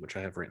DC, which I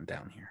have written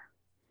down here.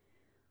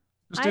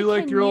 Just do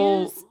like your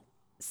old.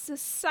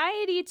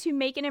 society to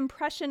make an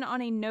impression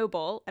on a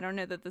noble. I don't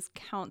know that this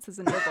counts as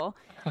a noble,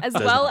 as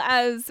well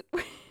as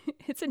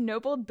it's a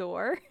noble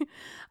door,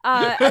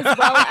 as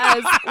well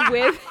as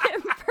with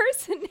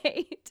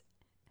impersonate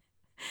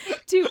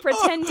to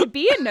pretend to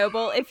be a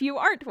noble if you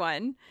aren't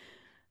one.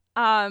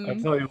 I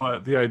tell you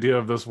what, the idea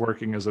of this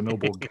working as a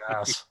noble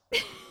gas.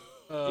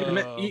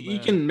 You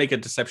can make a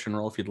deception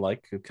roll if you'd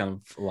like, kind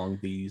of along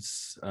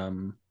these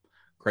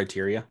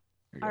criteria.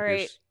 All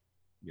right.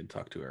 You can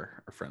talk to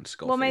our friend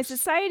Skullface. Well, my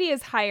society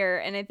is higher,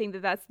 and I think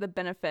that that's the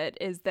benefit,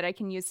 is that I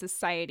can use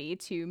society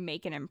to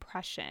make an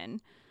impression.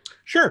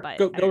 Sure, But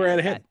go I don't right know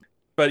ahead.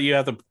 But you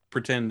have to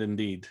pretend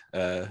indeed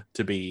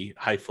to be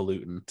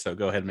highfalutin. So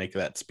go ahead and make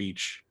that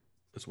speech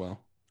as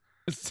well.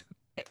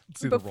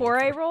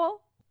 Before I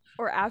roll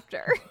or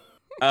after?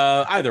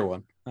 Either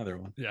one.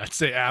 Yeah, I'd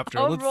say after.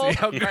 I'll Let's roll see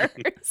how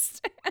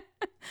first.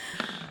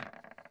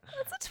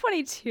 That's a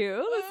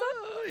 22. That's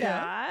not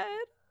bad,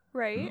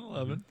 right?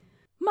 11.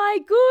 My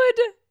good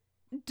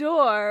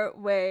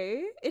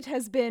doorway. It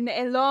has been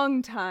a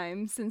long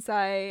time since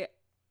I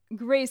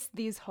graced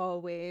these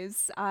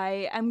hallways.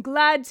 I am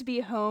glad to be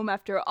home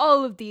after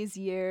all of these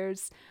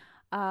years.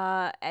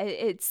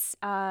 It's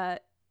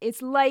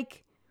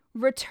like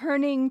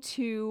returning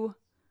to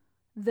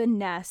the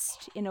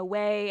nest in a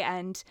way,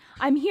 and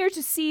I'm here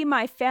to see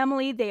my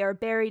family. They are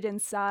buried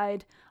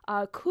inside.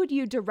 Could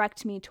you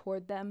direct me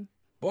toward them?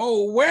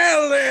 Oh,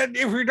 well, if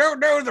you don't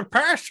know the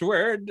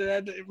password,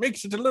 it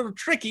makes it a little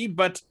tricky,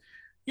 but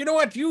you know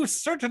what? You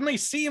certainly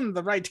seem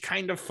the right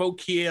kind of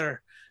folk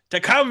here to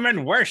come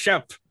and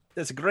worship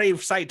this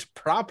gravesite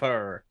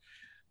proper.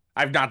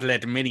 I've not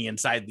let many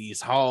inside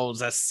these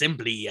halls as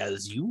simply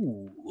as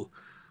you,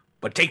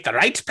 but take the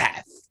right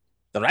path.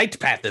 The right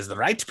path is the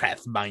right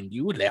path, mind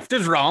you. Left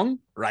is wrong,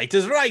 right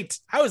is right.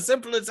 How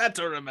simple is that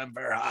to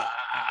remember?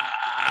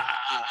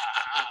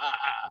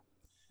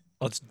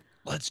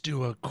 Let's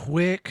do a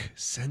quick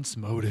sense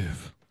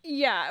motive.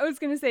 Yeah, I was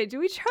gonna say, do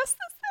we trust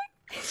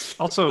this thing?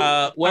 Also,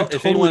 well, I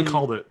totally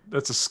called it.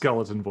 That's a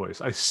skeleton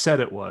voice. I said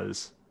it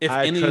was.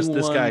 I trust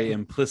this guy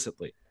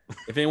implicitly.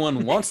 If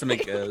anyone wants to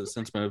make a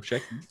sense motive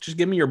check, just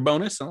give me your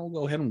bonus, and I'll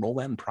go ahead and roll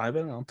that in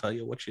private, and I'll tell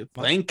you what you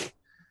think.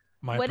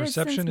 My What is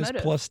perception sense is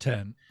motive? plus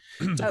 10.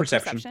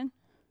 Perception.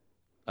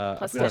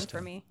 Plus Plus 10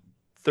 for me.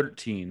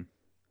 13.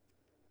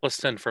 Plus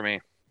 10 for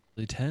me.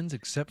 The 10s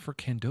except for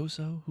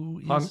Candoso, who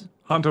is...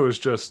 Hanto is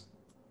just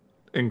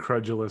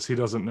incredulous. He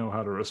doesn't know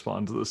how to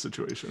respond to the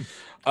situation.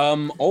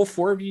 All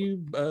four of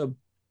you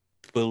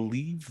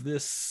believe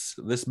this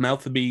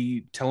mouth to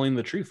be telling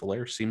the truth.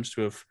 Alaire seems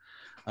to have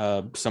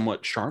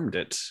somewhat charmed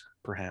it,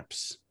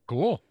 perhaps.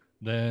 Cool.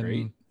 Then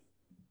Great.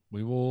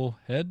 we will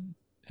head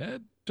to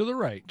the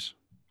right.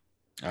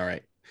 All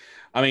right.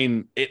 I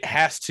mean, it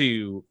has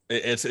to.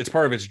 It's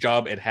part of its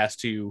job. It has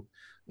to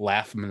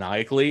laugh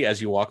maniacally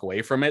as you walk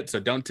away from it. So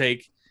don't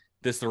take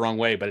this the wrong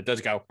way, but it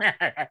does go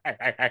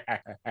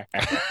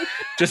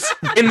just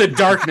in the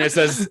darkness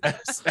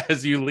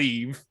as you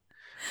leave.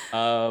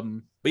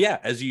 But yeah,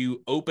 as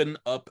you open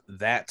up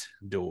that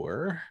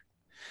door,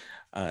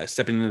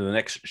 stepping into the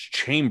next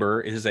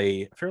chamber is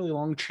a fairly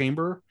long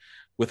chamber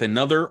with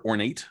another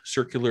ornate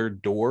circular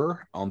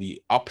door on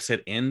the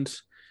opposite end.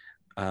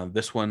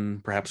 This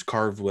one perhaps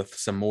carved with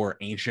some more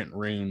ancient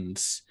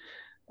runes,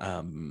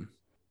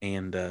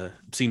 and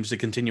seems to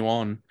continue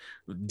on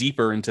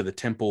deeper into the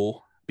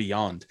temple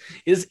beyond.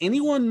 Is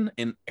anyone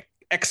an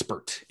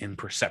expert in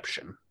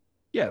perception?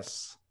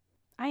 Yes.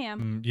 I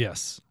am.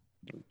 Yes.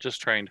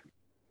 Just trained.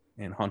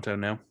 And Honto,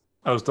 no?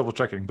 I was double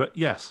checking, but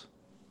yes,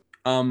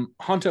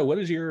 Honto, what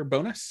is your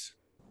bonus?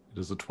 it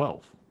is a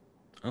 12.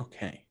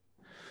 Okay.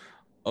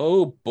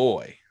 Oh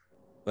boy.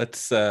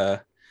 Let's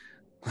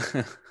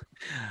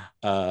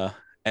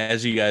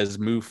as you guys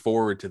move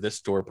forward to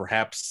this door,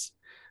 perhaps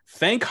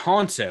thank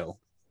Honto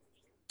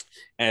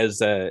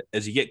as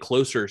you get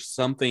closer,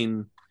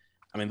 something,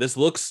 I mean, this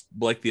looks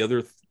like the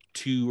other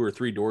 2 or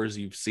 3 doors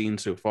you've seen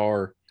so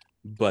far,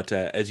 but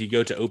as you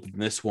go to open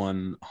this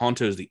one,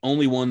 Honto is the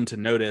only one to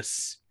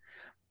notice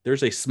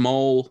there's a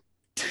small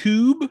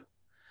tube,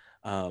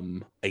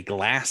 a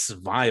glass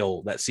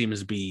vial that seems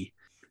to be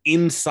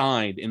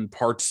inside in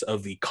parts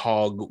of the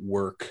cog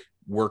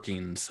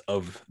workings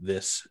of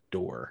this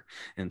door,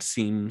 and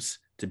seems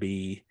to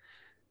be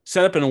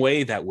set up in a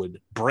way that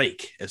would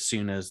break as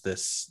soon as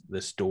this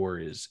door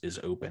is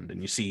opened.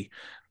 And you see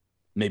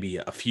maybe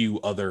a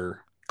few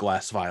other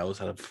glass vials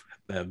that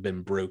have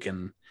been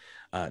broken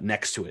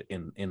next to it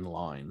in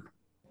line.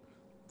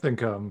 I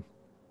think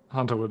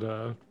Hanto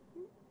would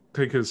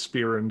take his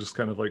spear and just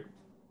kind of like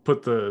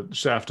put the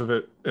shaft of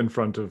it in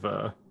front of,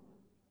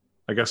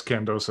 I guess,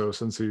 Candoso,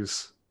 since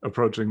he's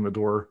approaching the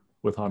door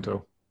with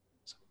Hanto.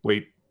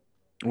 Wait,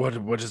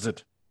 What is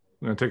it?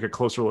 I'm going to take a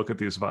closer look at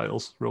these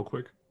vials real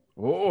quick.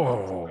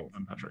 Oh,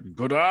 I'm Patrick.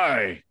 good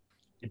eye.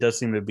 It does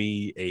seem to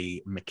be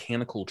a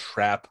mechanical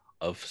trap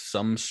of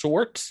some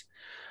sort.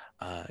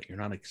 You're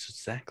not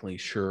exactly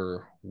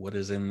sure what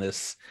is in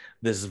this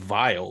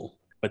vial,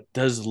 but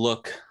does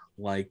look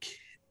like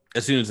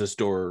as soon as this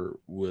door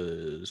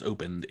was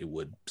opened, it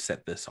would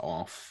set this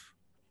off.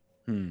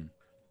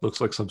 Looks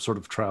like some sort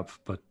of trap,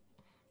 but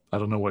I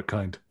don't know what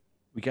kind.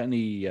 We got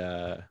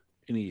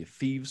any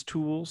thieves'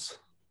 tools?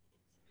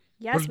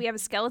 Yes, we have a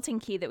skeleton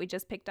key that we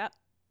just picked up.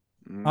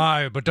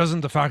 Aye, but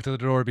doesn't the fact that the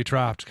door be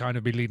trapped kind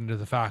of be leading to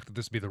the fact that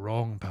this be the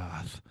wrong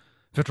path?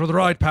 If it were the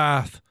right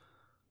path,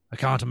 I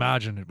can't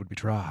imagine it would be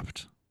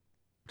trapped.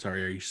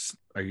 Sorry,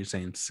 are you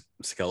saying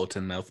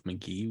Skeleton Mouth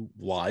McGee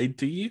lied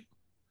to you?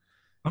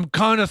 I'm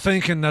kind of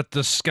thinking that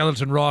the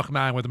skeleton rock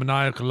man with the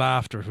maniacal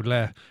laughter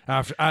who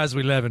as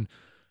we live in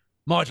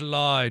might have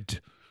lied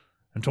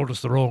and told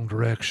us the wrong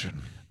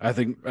direction. I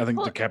think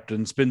the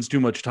captain spends too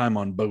much time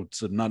on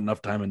boats and not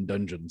enough time in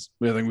dungeons.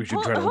 I think we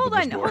should try to open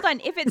this door. Hold on.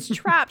 If it's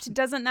trapped,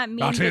 doesn't that mean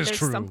that there's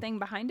true. something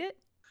behind it?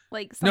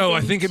 Like no, I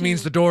think it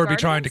means the door be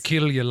trying to against?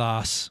 kill you,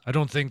 lass. I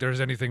don't think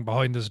there's anything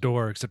behind this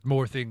door except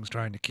more things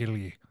trying to kill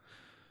you.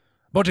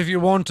 But if you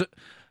want to,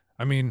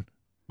 I mean,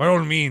 by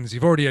all means,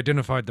 you've already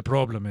identified the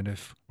problem, and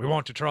if we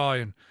want to try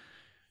and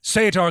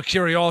sate our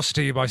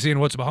curiosity by seeing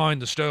what's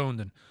behind the stone,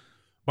 then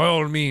by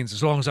all means,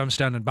 as long as I'm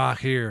standing back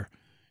here,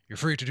 you're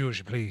free to do as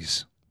you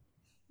please.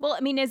 Well, I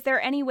mean, is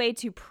there any way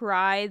to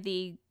pry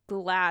the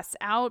glass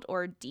out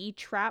or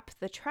de-trap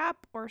the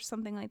trap or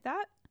something like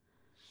that?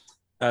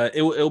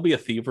 It'll be a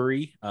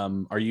thievery.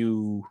 Are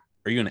you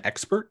an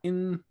expert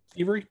in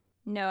thievery?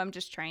 No, I'm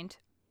just trained.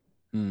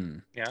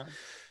 Yeah,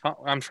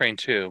 I'm trained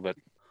too, but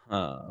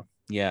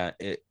yeah,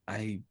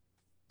 I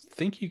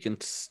think you can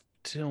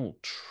still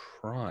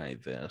try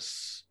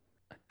this.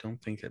 I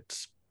don't think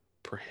it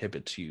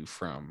prohibits you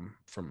from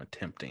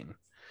attempting.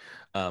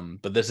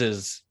 But this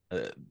is,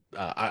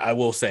 I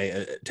will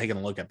say, taking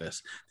a look at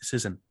this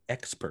is an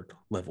expert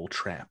level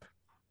trap.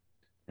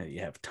 You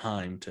have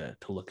time to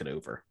look it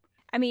over.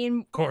 I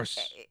mean, Of course.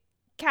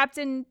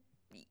 Captain,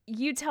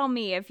 you tell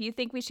me if you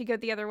think we should go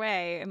the other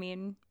way. I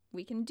mean,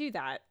 we can do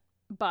that.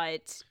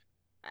 But,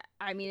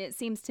 I mean, it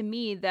seems to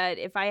me that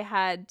if I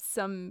had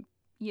some,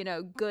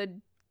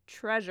 good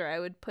treasure, I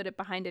would put it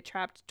behind a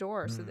trapped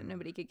door so that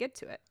nobody could get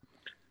to it.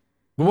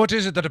 Well, what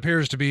is it that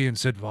appears to be in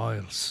said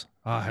vials?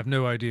 I have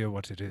no idea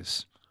what it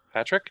is.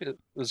 Patrick,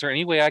 is there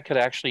any way I could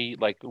actually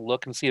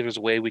look and see if there's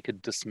a way we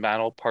could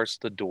dismantle parts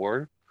of the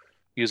door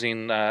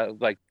using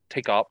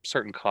take off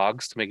certain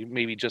cogs to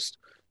maybe just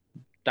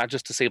not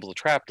just disable the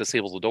trap,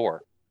 disable the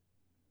door?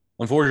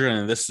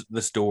 Unfortunately,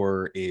 this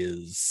door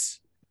is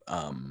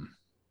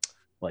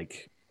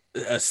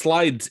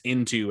slides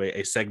into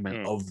a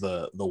segment of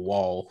the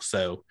wall,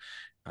 so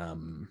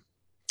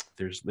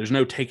there's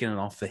no taking it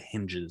off the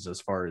hinges as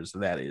far as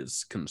that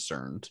is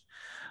concerned,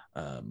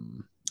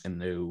 and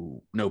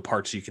no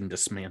parts you can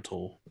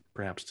dismantle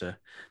perhaps to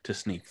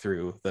sneak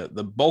through.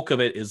 The bulk of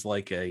it is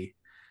like a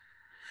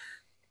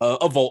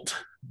vault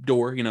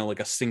door, like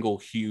a single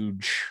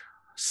huge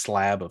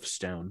slab of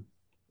stone.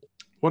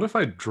 What if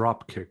I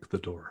drop kick the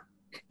door?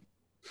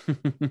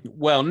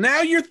 Well,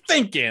 now you're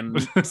thinking,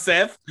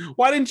 Seth.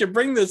 Why didn't you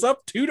bring this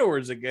up 2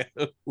 doors ago?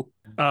 Oh,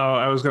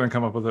 I was going to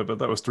come up with it, but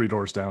that was 3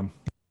 doors down.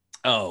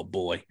 Oh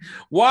boy.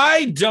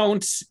 Why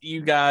don't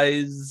you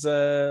guys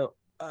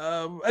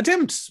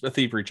attempt a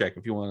thievery check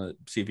if you want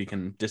to see if you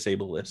can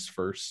disable this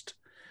first?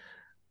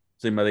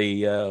 Does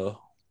anybody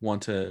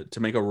want to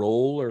make a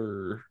roll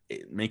or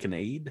make an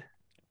aid?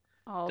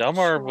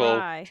 Delmar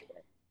will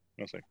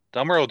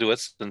do it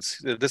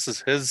since this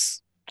is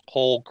his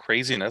whole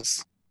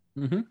craziness.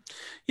 Mm-hmm.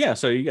 Yeah,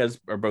 so you guys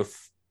are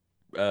both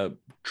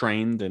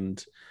trained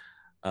and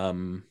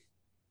Can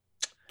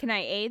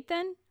I aid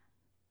then?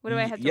 What do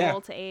I have to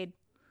roll to aid?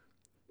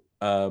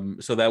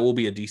 So that will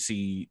be a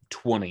DC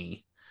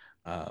 20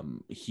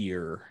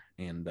 here,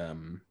 and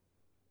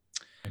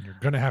you're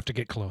gonna have to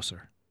get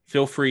closer.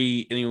 Feel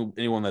free,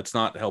 anyone that's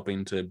not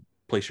helping, to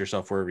place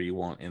yourself wherever you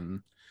want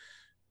on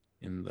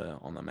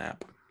the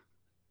map.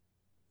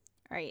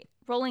 All right,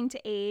 rolling to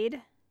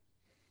aid.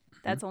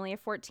 That's only a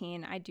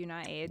 14. I do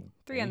not aid.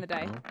 3 on the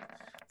die.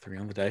 3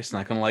 on the dice.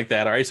 Not gonna like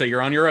that. All right, so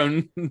you're on your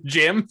own,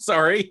 Jim.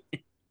 Sorry.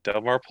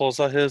 Delmar pulls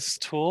out his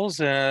tools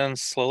and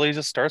slowly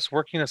just starts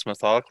working as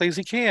methodically as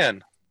he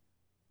can.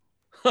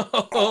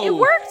 Oh, it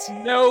worked.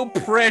 No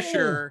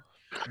pressure,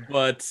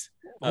 but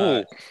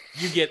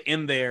you get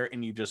in there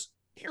and you just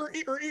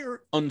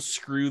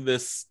unscrew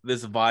this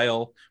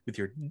vial with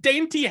your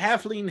dainty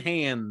halfling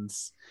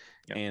hands,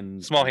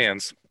 and small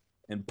hands,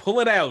 and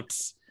pull it out.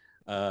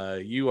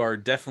 You are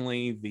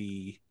definitely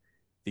the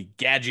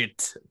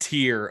gadget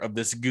tier of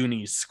this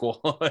Goonies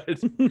squad,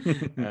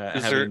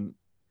 having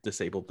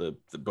disabled the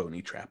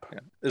bony trap. Yeah.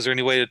 Is there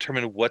any way to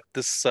determine what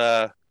this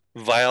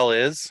vial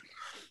is?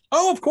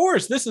 Oh, of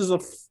course. This is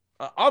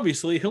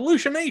obviously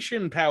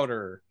hallucination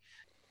powder,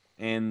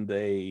 and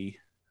a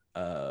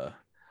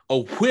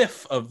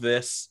whiff of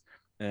this,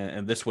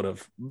 and this would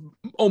have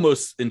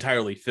almost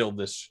entirely filled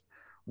this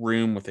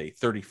room with a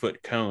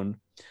 30-foot cone.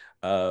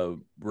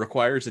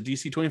 Requires a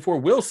DC 24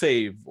 will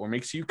save, or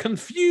makes you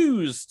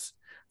confused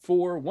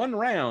for 1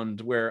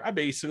 round, where I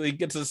basically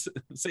get to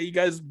say you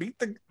guys beat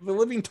the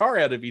living tar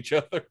out of each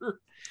other.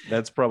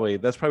 That's probably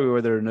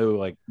where there are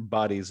no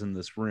bodies in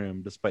this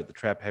room, despite the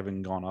trap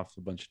having gone off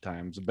a bunch of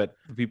times. But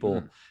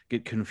people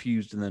get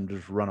confused and then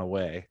just run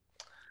away.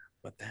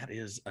 but that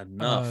is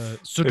enough.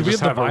 So They do we have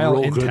just the have a vial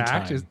real good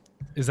intact? time.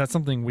 Is that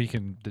something we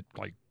can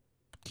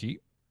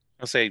keep?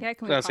 I'll say, Yeah,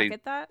 can we I'll say,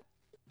 pocket that?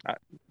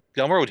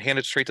 Delmar would hand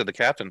it straight to the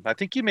captain. I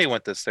think you may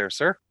want this there,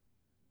 sir.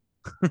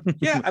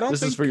 Yeah, I don't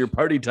This think is for your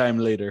party time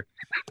later.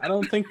 I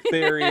don't think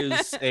there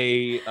is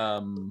a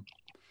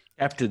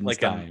Captain's like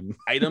time. an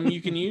item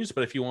you can use,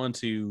 but if you want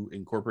to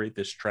incorporate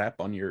this trap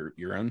on your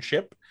own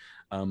ship,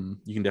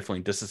 you can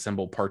definitely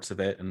disassemble parts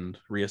of it and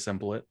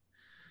reassemble it.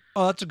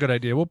 Oh, that's a good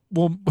idea. We'll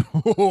we'll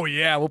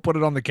put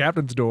it on the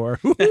captain's door.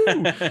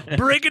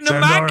 Break into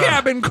my Sandora.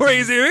 cabin,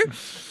 crazy.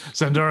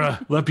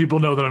 Sandora, let people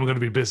know that I'm going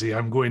to be busy.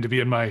 I'm going to be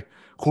in my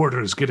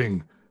quarters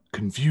getting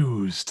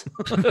confused.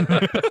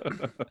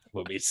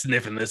 We'll be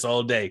sniffing this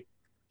all day.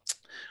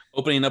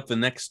 Opening up the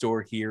next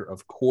door here,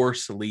 of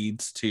course,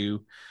 leads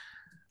to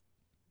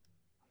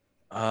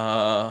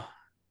a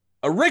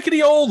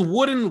rickety old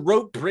wooden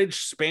rope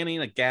bridge spanning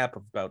a gap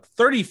of about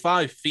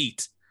 35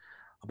 feet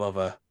above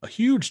a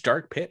huge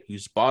dark pit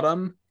whose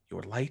bottom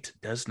your light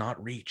does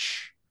not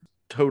reach.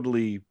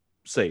 Totally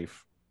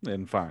safe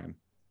and fine.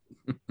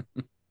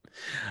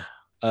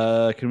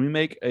 Can we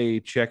make a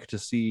check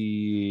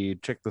to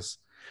check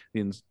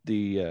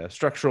the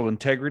structural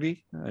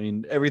integrity? I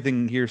mean,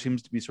 everything here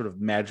seems to be sort of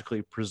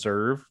magically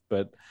preserved,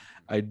 but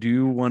I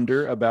do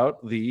wonder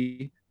about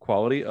the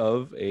quality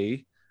of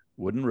a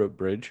wooden rope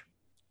bridge.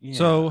 Yeah.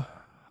 So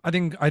I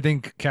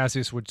think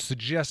Cassius would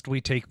suggest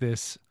we take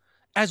this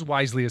as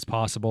wisely as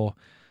possible.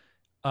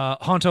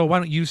 Honto, why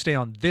don't you stay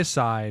on this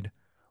side?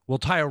 We'll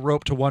tie a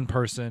rope to one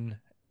person.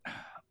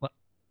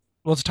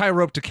 Let's tie a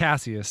rope to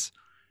Cassius,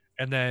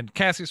 and then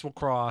Cassius will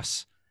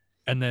cross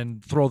and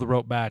then throw the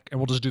rope back, and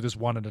we'll just do this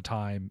one at a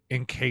time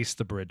in case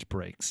the bridge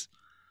breaks.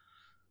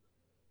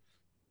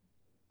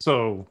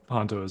 So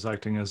Honto is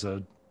acting as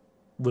a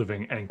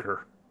living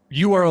anchor.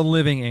 You are a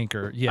living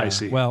anchor. Yeah. I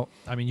see. Well,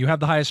 I mean, you have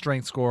the highest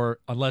strength score,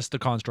 unless the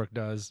construct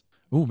does.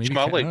 Ooh, maybe.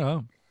 Shmuley.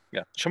 Oh.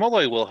 Yeah,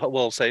 Shimole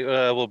will say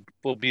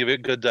will be a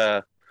good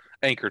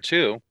anchor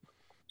too.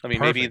 I mean,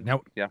 Perfect. maybe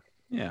Now,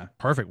 Yeah.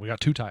 perfect. We got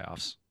 2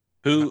 tie-offs.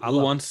 Who I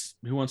love wants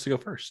to go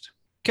first?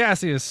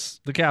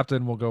 Cassius, the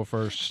captain, will go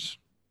first.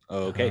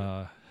 Okay.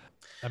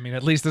 I mean,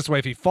 at least this way,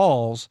 if he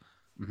falls,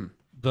 Mhm.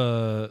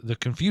 the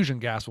confusion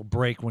gas will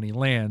break when he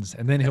lands,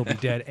 and then he'll be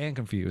dead and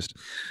confused.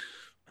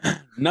 He'll be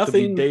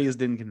Nothing.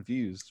 dazed and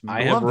confused. I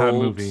I have love that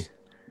rolled. movie.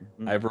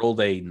 I've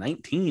rolled a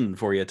 19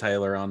 for you,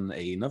 Tyler, on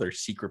another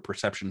secret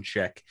perception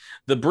check.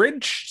 The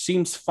bridge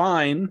seems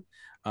fine,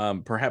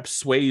 perhaps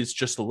sways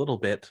just a little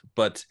bit,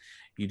 but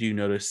you do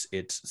notice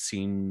it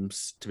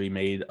seems to be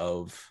made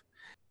of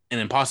an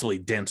impossibly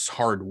dense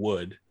hard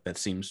wood that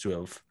seems to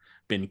have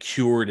been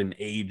cured and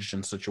aged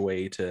in such a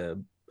way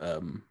to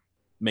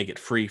make it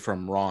free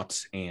from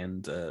rot,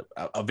 and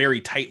a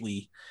very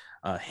tightly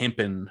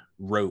hempen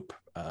rope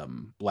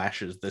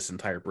lashes this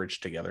entire bridge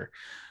together.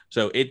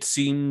 So it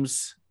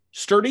seems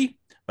sturdy,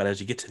 but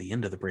as you get to the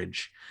end of the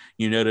bridge,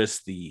 you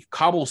notice the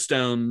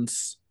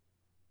cobblestones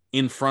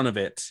in front of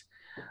it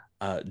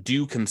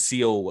do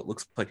conceal what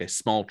looks like a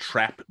small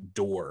trap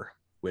door,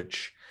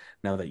 which,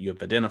 now that you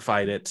have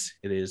identified it,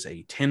 it is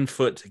a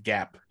 10-foot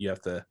gap you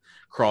have to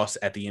cross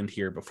at the end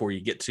here before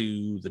you get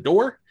to the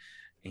door,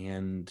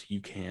 and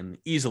you can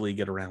easily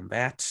get around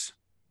that.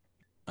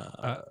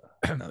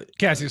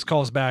 Cassius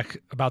calls back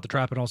about the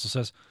trap and also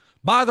says,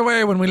 "By the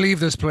way, when we leave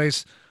this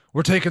place,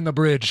 we're taking the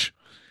bridge.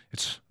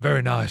 It's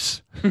very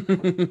nice."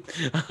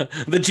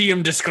 The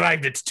GM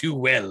described it too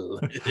well.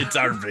 It's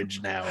our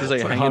bridge now. It's like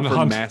It's like hanging from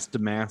Hunt. mast to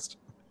mast.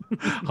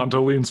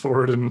 Honto leans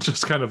forward and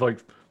just kind of like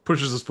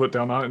pushes his foot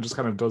down on it and just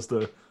kind of does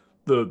the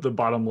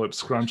bottom lip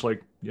scrunch,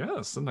 like, yeah,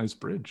 it's a nice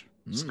bridge.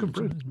 It's a good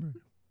bridge.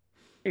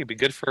 it'd be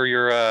good for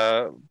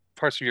your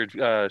parts of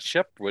your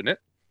ship, wouldn't it?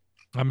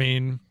 I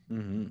mean,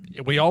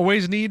 Mm-hmm. we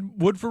always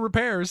need wood for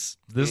repairs.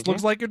 This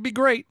looks like it'd be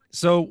great.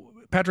 So,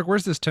 Patrick,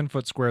 where's this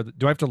 10-foot square?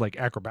 Do I have to like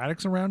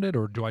acrobatics around it,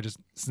 or do I just,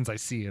 since I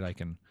see it, I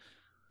can?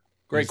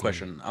 Great easily-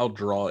 question. I'll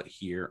draw it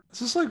here.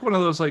 This is like one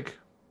of those like,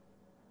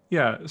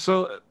 yeah.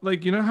 So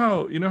like you know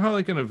how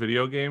like in a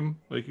video game,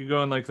 like you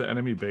go in like the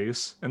enemy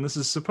base, and this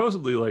is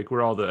supposedly like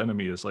where all the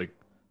enemy is like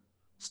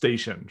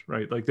stationed,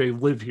 right? Like they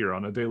live here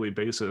on a daily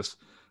basis,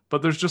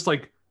 but there's just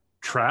like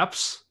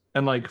traps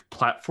and like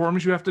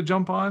platforms you have to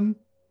jump on,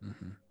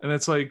 and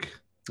it's like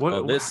what?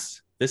 Well,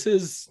 this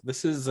is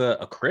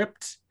a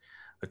crypt,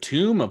 a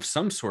tomb of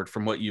some sort,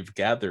 from what you've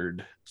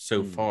gathered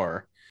so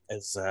far,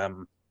 as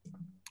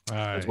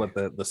what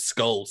the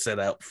skull said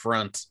out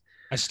front.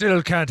 I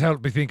still can't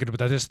help but thinking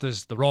that this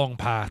is the wrong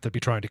path to be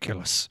trying to kill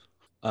us.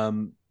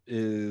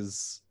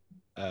 Is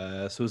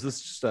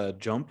this just a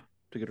jump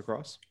to get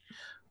across?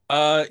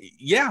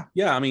 Yeah.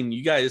 I mean,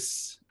 you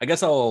guys, I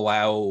guess I'll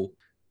allow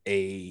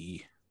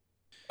a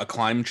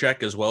climb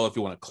check as well if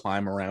you want to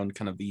climb around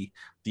kind of the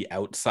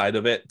outside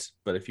of it.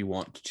 But if you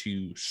want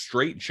to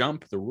straight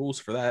jump, the rules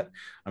for that,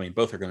 I mean,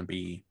 both are going to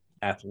be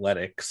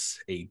athletics.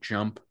 A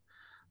jump,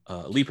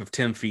 leap of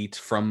 10 feet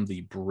from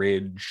the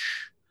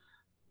bridge.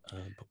 I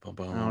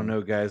don't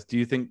know, guys. Do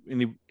you think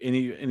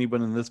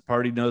anyone in this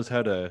party knows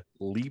how to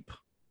leap?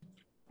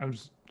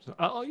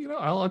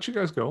 I'll let you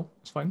guys go.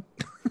 It's fine.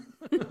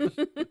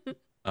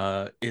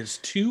 Is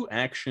 2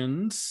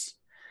 actions,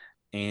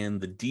 and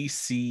the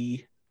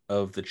DC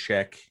of the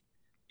check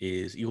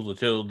is equal to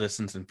total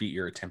distance in feet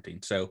you're attempting.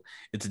 So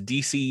it's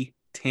DC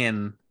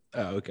 10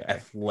 okay.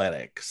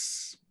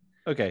 athletics.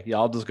 Okay, yeah,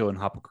 I'll just go and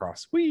hop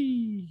across.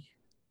 Whee!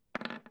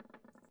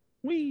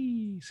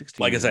 16.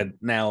 Like I said,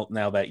 now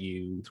that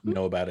you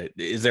know about it,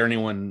 is there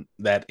anyone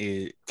that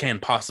can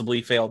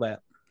possibly fail that?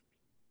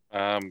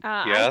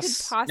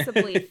 Yes. I could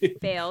possibly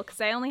fail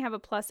because I only have a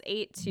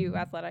 +8 to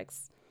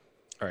athletics.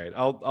 All right,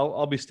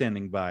 I'll be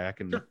standing by. I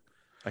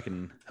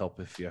can help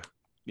if you.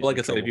 Well, like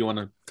I said, if you want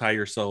to tie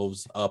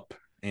yourselves up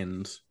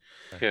and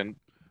Can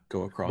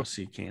go across,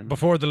 you can.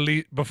 Before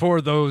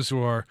those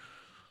who are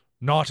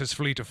not as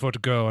fleet of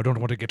foot go, I don't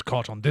want to get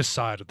caught on this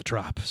side of the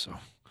trap. So,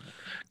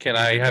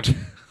 I have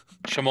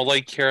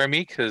Chimolay carry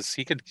me because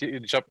he could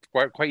jump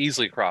quite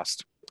easily across?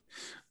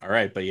 All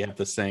right, but you have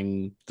to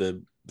sing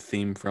the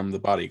theme from The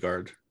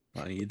Bodyguard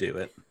while you do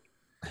it.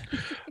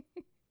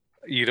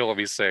 You don't want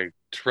me to say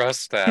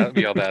trust that,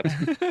 all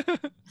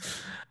that.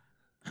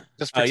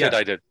 Just pretend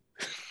I did.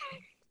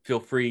 Feel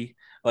free.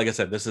 Like I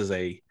said, this is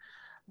a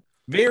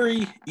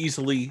very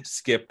easily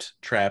skipped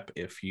trap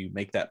if you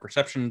make that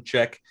perception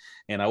check.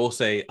 And I will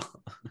say,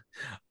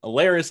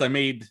 Alaris, I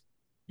made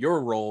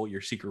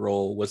your secret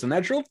roll was a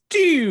natural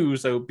 2.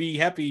 So be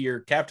happy your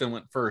captain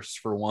went first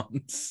for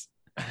once.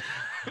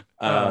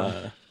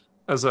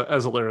 As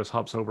Alaris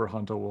hops over,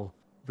 Hunto will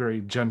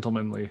very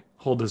gentlemanly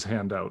hold his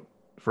hand out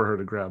for her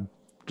to grab,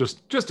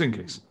 just in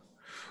case.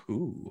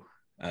 Ooh,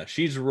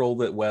 she's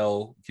rolled it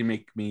well. Can you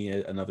make me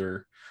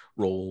another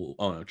roll?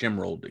 Oh no, Jim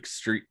rolled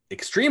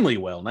extremely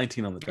well.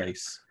 19 on the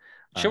dice.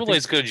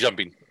 Chimolay's good at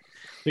jumping.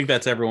 I think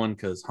that's everyone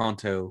because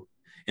Honto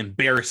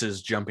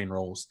embarrasses jumping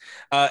rolls,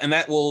 and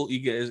that will you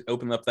guys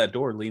open up that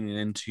door leading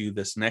into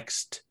this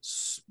next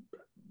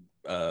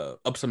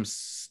up some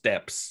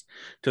steps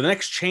to the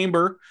next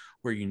chamber,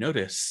 where you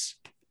notice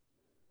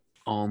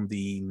on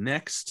the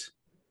next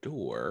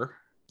door,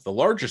 the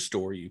largest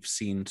door you've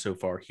seen so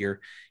far here,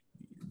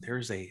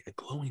 there's a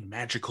glowing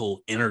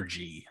magical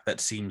energy that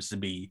seems to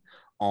be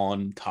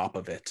on top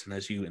of it. And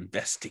as you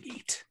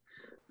investigate,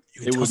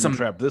 They wouldn't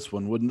trap this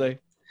one, wouldn't they?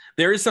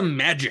 there is some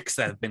magics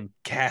that have been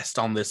cast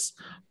on this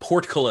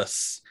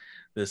portcullis,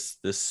 this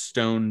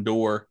stone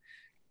door.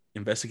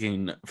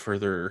 Investigating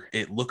further,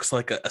 it looks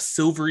like a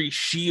silvery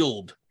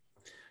shield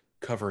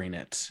covering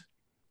it.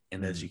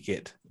 And as you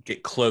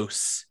get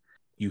close,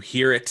 you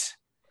hear it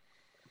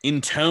in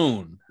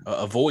tone.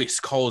 A voice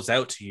calls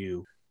out to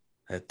you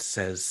that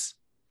says,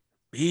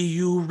 "Be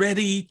you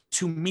ready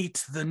to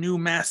meet the new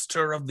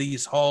master of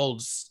these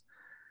halls?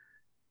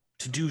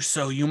 To do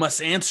so, you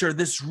must answer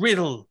this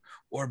riddle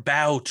or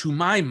bow to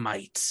my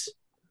might.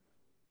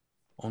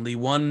 Only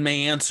one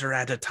may answer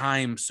at a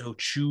time, so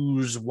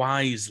choose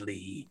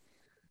wisely.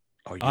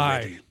 Are you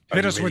ready?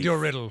 Hit us with your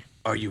riddle.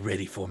 Are you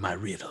ready for my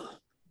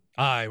riddle?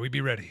 Aye, we be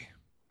ready.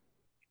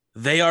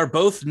 They are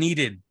both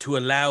needed to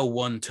allow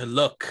one to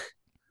look,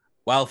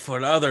 while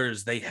for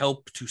others they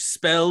help to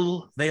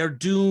spell their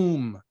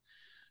doom.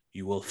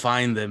 You will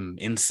find them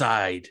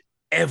inside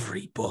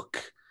every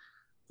book,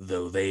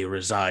 though they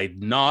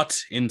reside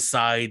not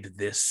inside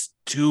this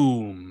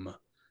tomb."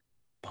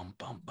 Bum,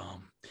 bum,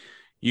 bum.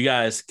 You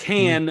guys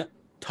can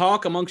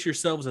talk amongst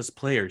yourselves as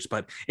players,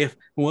 but if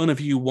one of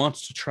you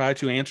wants to try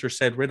to answer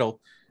said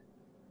riddle,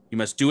 you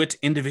must do it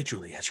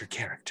individually as your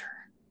character.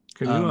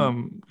 Can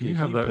you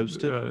have that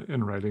post it?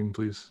 in writing,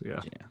 please?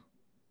 Yeah.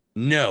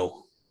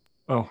 No,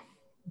 Oh,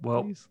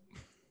 well. Please?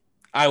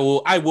 I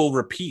will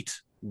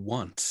repeat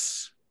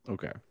once.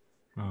 Okay.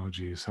 Oh,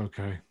 geez.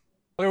 Okay.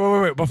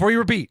 Wait. Before you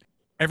repeat,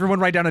 everyone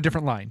write down a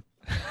different line.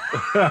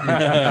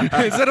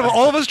 Instead of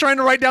all of us trying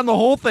to write down the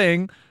whole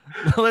thing,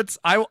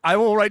 I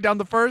will write down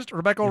the first,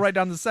 Rebecca will write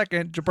down the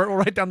second, Jabert will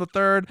write down the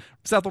third,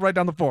 Seth will write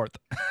down the fourth.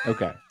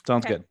 Okay.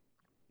 Sounds good.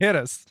 Hit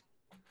us.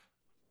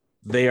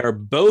 They are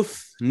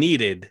both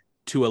needed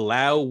to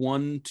allow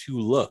one to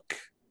look,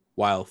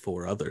 while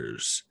for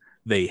others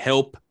they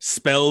help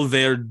spell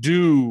their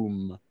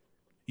doom.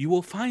 You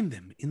will find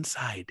them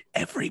inside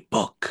every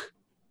book,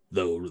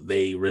 though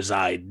they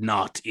reside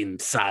not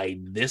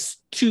inside this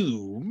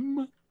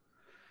tomb.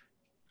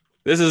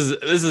 This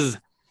is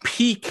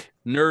peak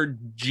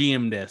nerd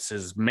GMness,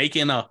 is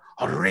making a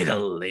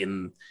riddle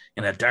in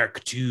a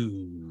dark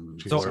tomb.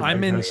 So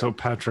Jeez, so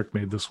Patrick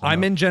made this one. I'm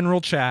up. in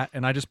general chat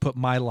and I just put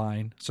my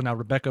line. So now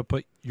Rebecca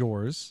put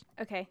yours,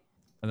 Okay.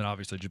 and then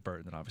obviously Jabert,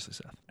 and then obviously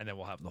Seth, and then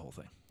we'll have the whole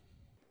thing.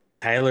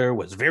 Tyler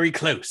was very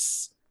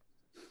close.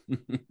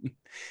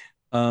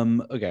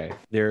 Okay.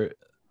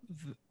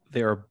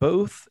 They are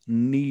both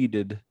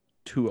needed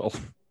to.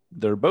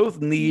 They're both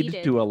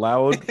Needed. to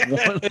allow one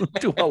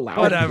to allow.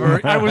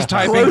 Whatever. I was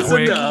typing Close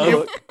quick.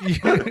 enough.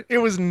 It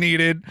was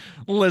needed.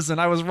 Listen,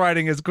 I was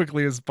writing as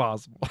quickly as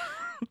possible.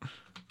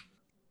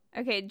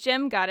 Okay,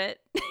 Jim got it.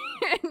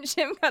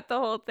 Jim got the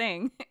whole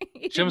thing.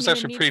 He Jim's didn't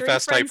actually even pretty need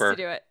fast 3 friends typer.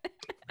 to do it.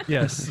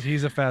 Yes,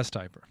 he's a fast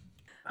typer.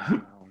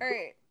 All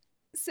right.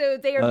 So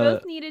they are Uh,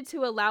 both needed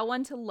to allow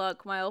one to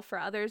look, while for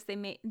others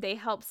they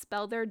help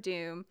spell their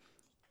doom.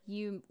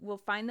 You will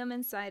find them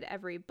inside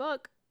every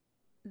book,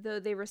 though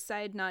they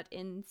reside not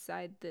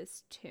inside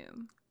this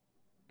tomb.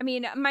 I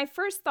mean, my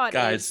first thought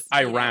Guys, is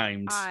I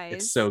rhymed. eyes.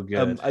 It's so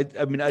good.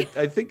 I mean, I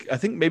think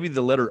maybe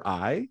the letter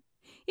I.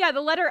 Yeah,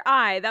 the letter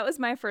I. That was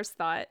my first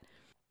thought.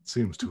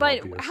 Seems too But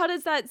obvious. how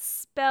does that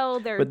spell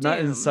their But not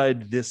doom?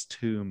 inside this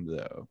tomb,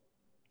 though.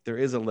 There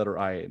is a letter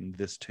I in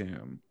this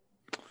tomb.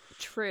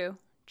 True.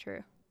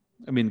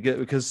 I mean,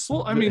 because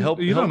Well, I mean, help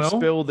you don't know.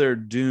 spell their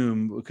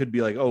doom. It could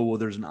be like, oh, well,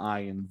 there's an I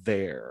in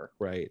there,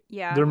 right?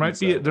 Yeah. There might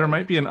be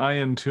So, an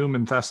Iron tomb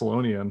in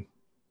Thessalonian.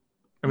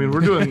 I mean,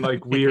 we're doing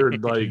like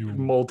weird, like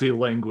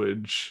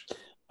multi-language.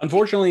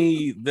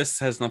 Unfortunately, this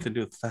has nothing to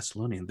do with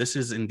Thessalonian. This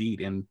is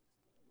indeed in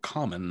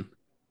common.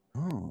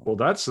 Oh, Well,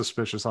 that's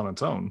suspicious on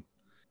its own.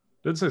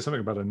 Did say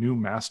something about a new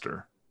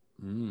master.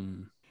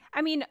 Mm.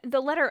 I mean,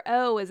 the letter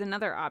O is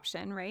another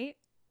option, right?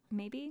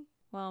 Maybe?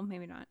 Well,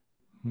 maybe not.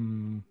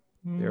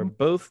 they're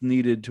both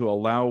needed to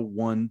allow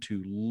one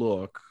to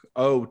look.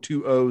 Oh,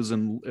 two O's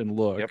and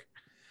look. Yep.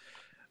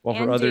 While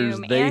for And others,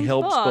 doom they and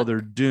help spell book,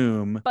 their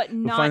doom. But We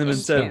not find them in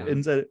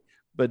inside, tomb.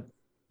 but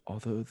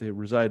although they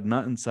reside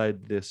not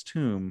inside this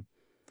tomb,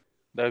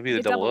 That would be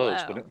the double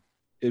O's, wouldn't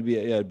it?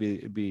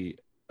 it'd be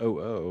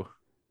OO.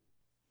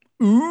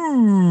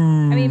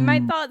 Ooh. I mean,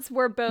 my thoughts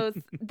were both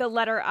the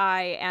letter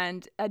I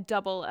and a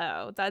double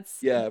O. That's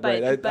Yeah,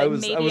 but, right. But I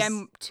maybe was-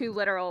 I'm too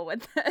literal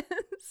with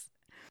this.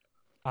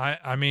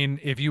 I mean,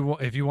 if you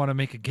want to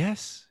make a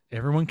guess,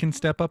 everyone can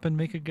step up and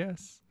make a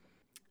guess.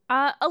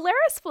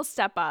 Alaris will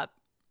step up,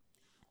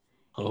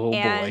 Oh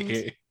And-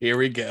 boy, here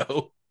we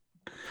go.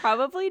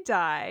 probably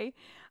die,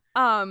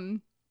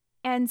 and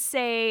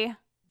say,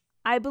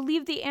 I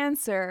believe the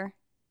answer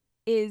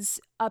is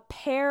a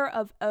pair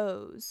of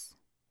O's.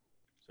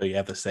 So you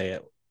have to say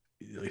it.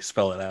 You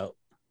spell it out.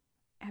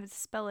 I have to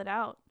spell it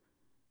out.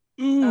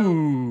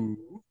 Ooh.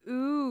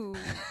 Ooh.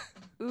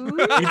 Ooh.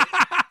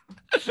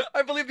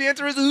 I believe the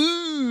answer is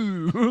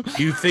ooh.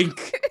 You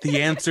think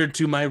the answer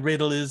to my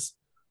riddle is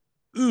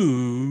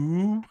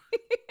ooh?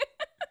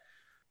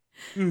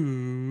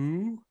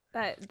 Ooh.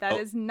 That Oh.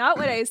 is not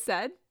what I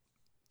said,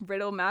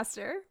 Riddle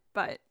Master,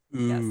 but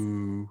yes.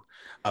 Ooh.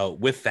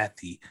 With that,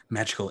 the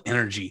magical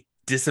energy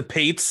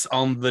dissipates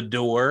on the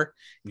door.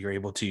 You're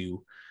able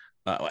to.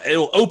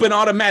 It'll open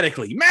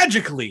automatically,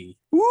 magically,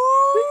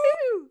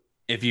 Woohoo!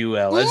 if you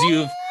will, as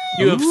you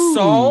have Ooh.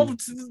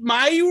 solved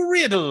my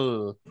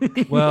riddle.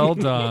 Well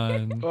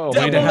done. Oh,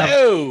 way, to Double have,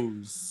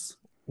 O's.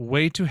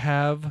 way to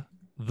have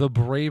the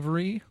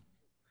bravery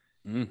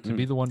to Mhm.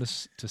 be the one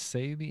to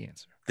say the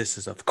answer. This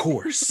is, of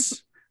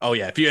course. Oh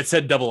yeah, if you had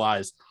said double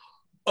I's,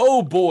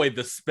 oh boy,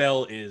 the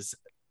spell is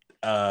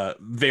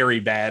very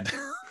bad.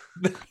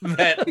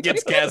 That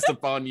gets cast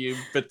upon you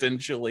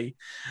potentially.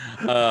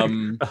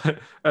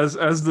 As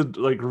the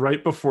like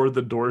right before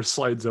the door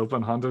slides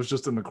open, Hondo's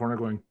just in the corner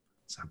going,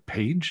 "Is that a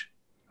page?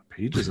 A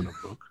page isn't a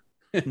book."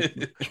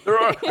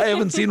 I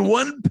haven't seen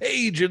one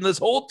page in this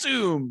whole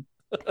tomb.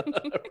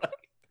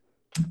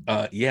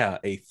 Yeah,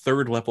 a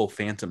third level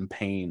phantom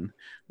pain,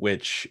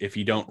 which if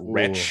you don't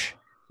retch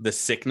the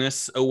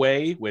sickness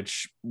away,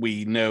 which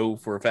we know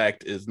for a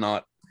fact is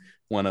not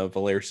one of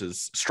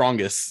Valeris's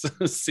strongest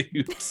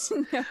suits.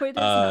 No, it is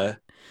not.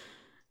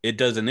 It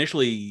does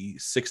initially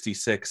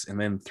 66 and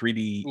then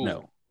 3D. Ooh.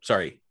 No,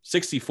 sorry,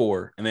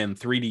 64 and then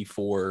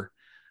 3D4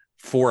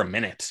 for a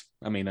minute.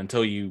 I mean,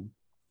 until you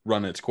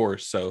run its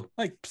course. So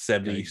like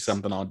 70 Yikes.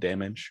 something odd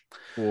damage.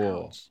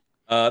 Whoa.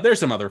 Ouch. There's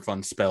some other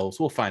fun spells.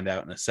 We'll find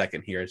out in a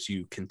second here as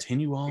you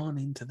continue on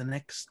into the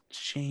next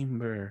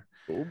chamber.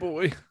 Oh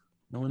boy.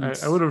 No I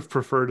one's... would have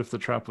preferred if the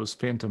trap was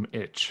Phantom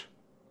Itch.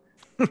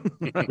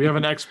 We have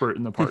an expert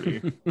in the party.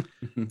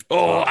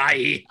 Oh,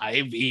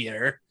 I'm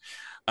here.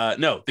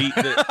 No,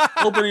 the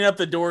opening up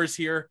the doors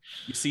here,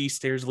 you see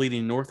stairs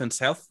leading north and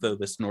south, though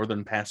this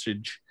northern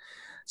passage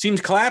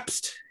seems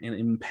collapsed and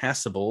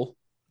impassable.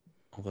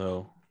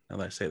 Although, now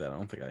that I say that, I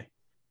don't think I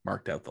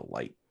marked out the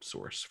light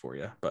source for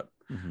you, but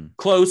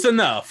close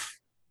enough.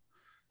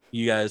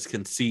 You guys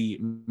can see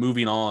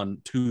moving on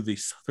to the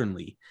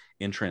southerly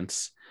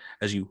entrance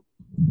as you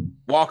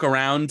walk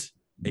around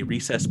a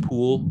recessed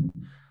pool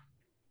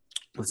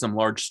with some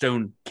large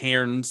stone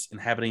cairns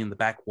inhabiting the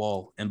back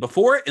wall. And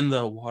before it, in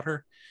the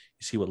water,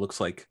 you see what looks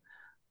like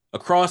a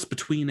cross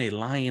between a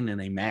lion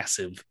and a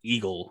massive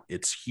eagle.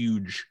 Its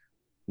huge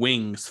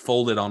wings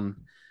folded on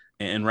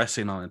and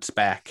resting on its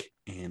back.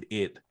 And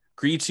it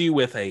greets you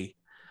with a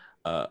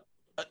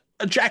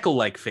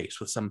jackal-like face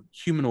with some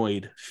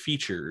humanoid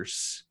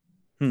features.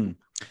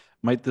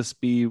 Might this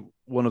be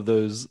one of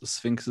those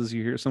sphinxes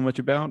you hear so much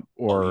about,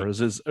 or is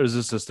this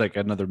just like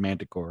another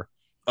manticore?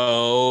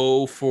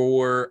 Oh,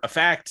 for a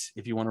fact,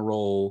 if you want to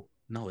roll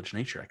knowledge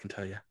nature, I can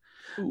tell you.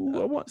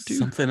 Ooh, I want to.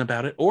 Something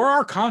about it, or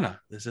Arcana.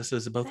 This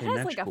is both That a has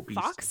like magical a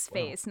beast fox as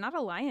well. face, not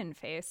a lion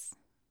face.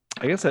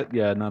 I guess that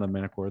not a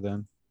manticore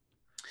then.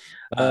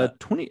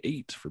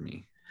 28 for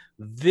me.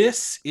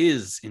 This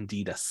is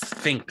indeed a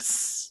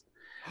sphinx.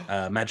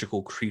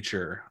 magical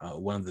creature,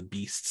 one of the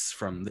beasts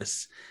from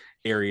this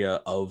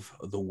area of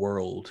the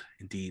world.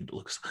 Indeed, it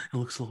looks a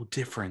little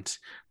different,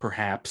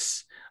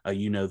 perhaps.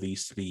 You know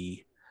these to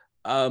be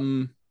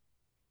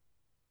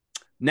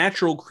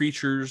natural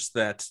creatures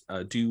that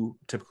do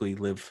typically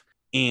live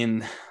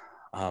in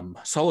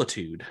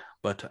solitude,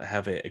 but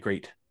have a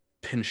great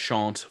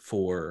penchant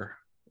for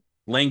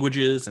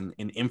languages and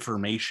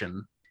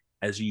information.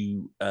 As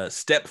you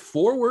step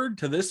forward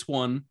to this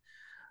one,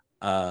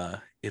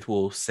 it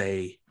will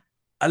say,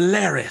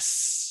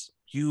 Alaris,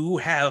 you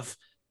have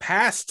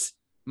passed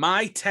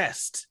my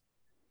test.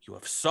 You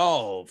have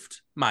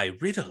solved my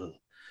riddle.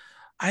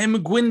 I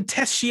am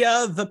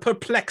Gwyntesia the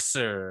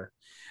Perplexer,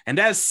 and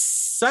as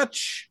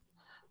such,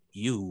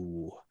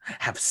 you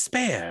have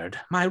spared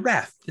my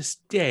wrath this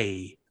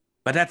day.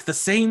 But at the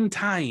same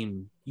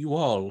time, you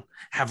all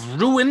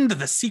have ruined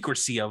the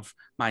secrecy of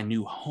my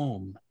new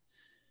home.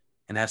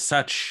 And as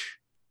such,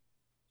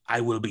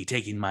 I will be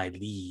taking my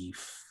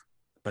leave.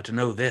 But to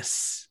know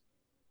this,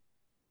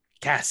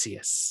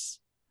 Cassius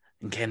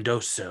and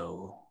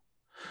Candoso,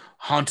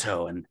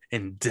 Honto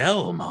and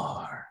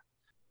Delmar,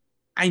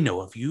 I know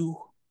of you.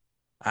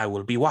 I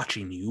will be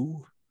watching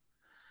you.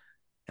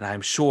 And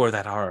I'm sure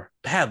that our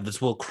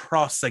paths will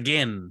cross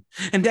again.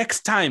 And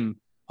next time,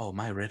 oh,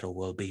 my riddle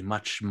will be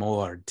much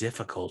more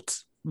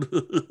difficult.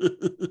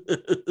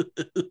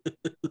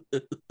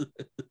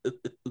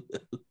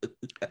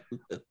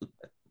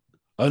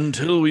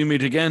 Until we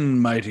meet again,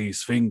 mighty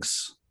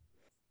Sphinx.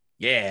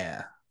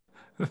 Yeah.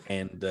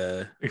 And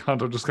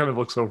Hondo just kind of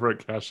looks over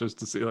at Cassius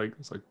to see, like,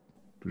 it's like,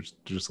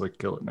 just like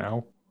kill it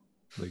now.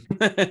 Like,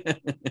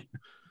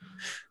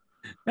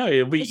 no,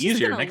 it'll be Is she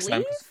easier gonna next time.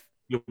 leave?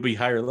 You'll be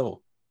higher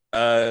level.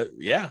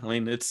 Yeah, I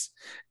mean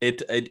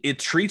it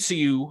treats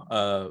you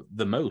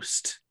the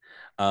most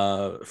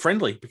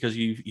friendly because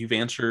you've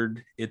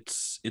answered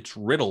its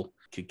riddle.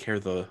 Could care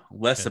the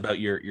less about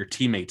your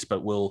teammates,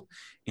 but will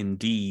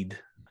indeed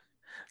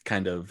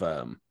kind of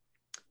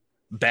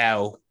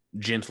bow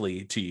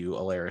gently to you,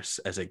 Alaris,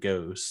 as it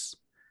goes.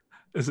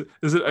 is it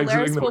exiting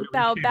Alaris the will way we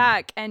bow came?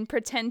 back and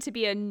pretend to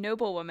be a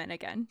noblewoman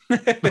again.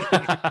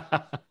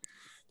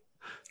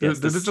 Yes,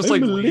 Did it this- just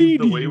like I'm a leave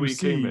the lady, way you we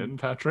came see. in,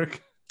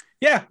 Patrick?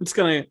 Yeah, it's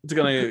gonna you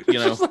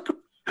know, Just like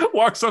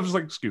walks up, just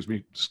like, excuse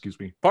me.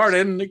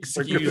 pardon,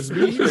 excuse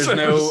me, there's Slowly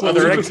no just-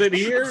 other exit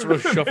here. Sort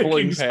of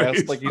shuffling Making past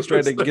space like he's for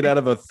trying to this get out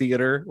of a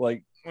theater.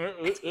 Like,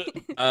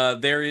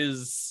 There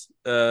is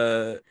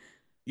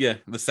yeah,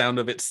 the sound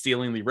of it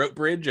stealing the rope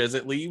bridge as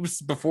it leaves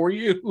before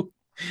you.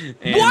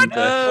 And, What?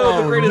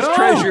 the greatest no!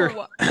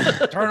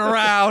 treasure. Turn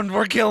around.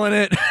 We're killing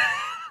it.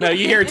 No,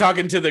 you hear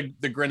talking to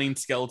the grinning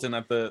skeleton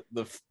at the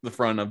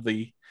front of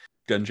the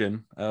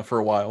dungeon for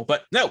a while,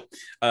 but no,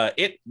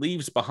 it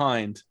leaves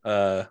behind.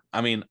 I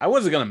mean, I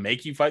wasn't gonna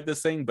make you fight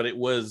this thing, but it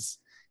was,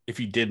 if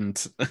you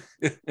didn't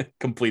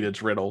complete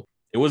its riddle,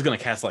 it was gonna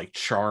cast like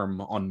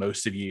charm on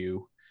most of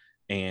you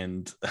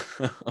and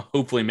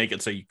hopefully make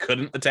it so you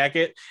couldn't attack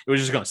it. It was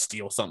just gonna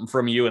steal something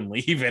from you and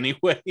leave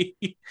anyway.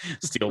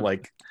 Steal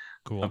like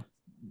Cool.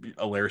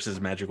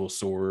 Alaris's magical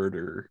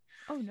sword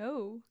Oh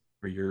no.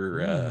 or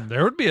your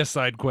There would be a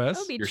side That quest.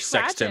 would be your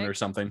tragic. sexton or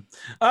something.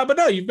 But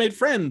no, you've made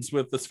friends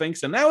with the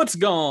Sphinx and now it's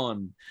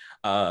gone.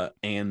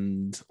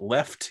 And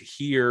left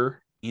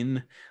here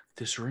in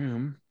this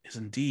room is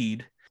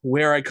indeed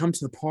where I come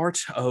to the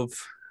part of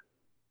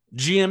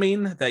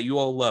GMing that you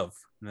all love.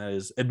 And that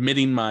is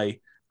admitting my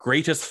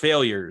greatest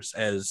failures,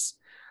 as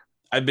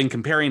I've been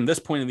comparing this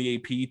point of the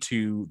AP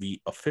to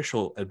the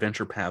official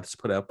adventure paths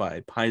put out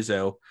by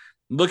Paizo,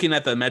 looking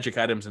at the magic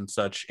items and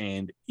such,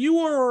 and you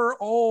are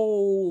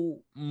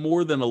all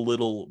more than a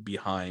little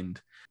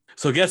behind.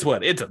 So guess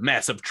what? It's a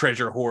massive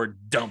treasure hoard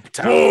dump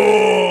time.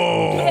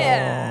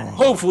 Yeah.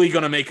 Hopefully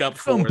gonna make up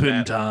for Dumping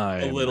that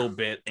time. a little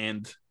bit.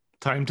 And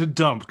Time to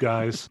dump,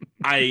 guys.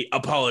 I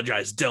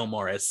apologize,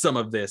 Delmar, as some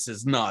of this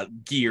is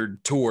not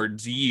geared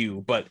towards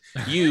you, but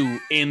you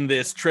in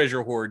this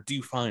treasure hoard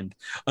do find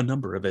a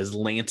number of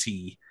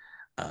Aslanti,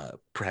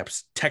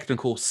 perhaps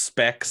technical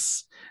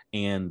specs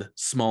and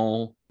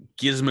small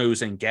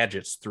gizmos and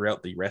gadgets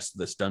throughout the rest of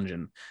this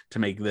dungeon to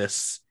make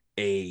this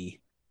a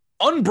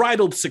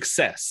unbridled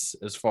success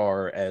as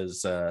far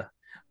as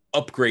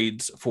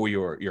upgrades for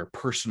your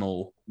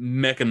personal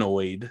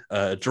mechanoid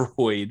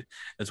droid,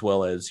 as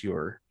well as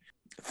your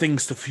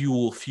things to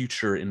fuel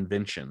future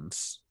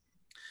inventions.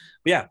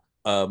 But yeah,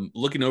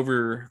 looking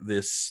over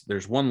this,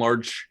 there's one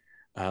large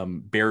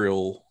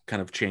burial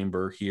kind of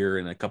chamber here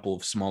and a couple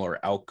of smaller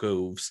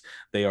alcoves.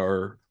 They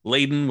are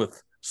laden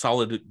with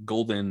solid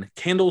golden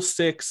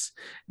candlesticks,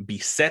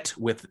 beset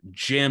with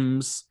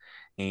gems,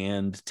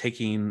 and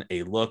taking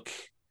a look,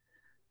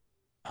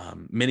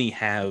 many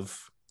have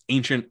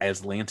ancient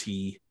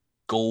Aslanti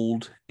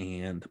gold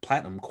and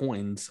platinum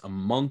coins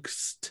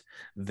amongst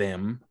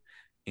them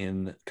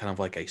in kind of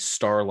like a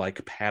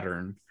star-like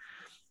pattern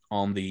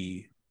on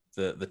the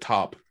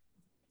top.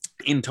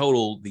 In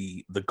total,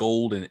 the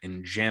gold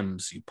and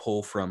gems you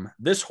pull from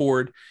this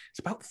hoard is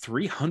about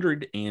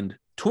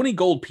 320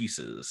 gold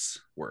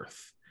pieces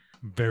worth.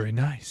 Very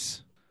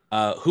nice.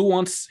 Who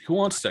wants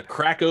to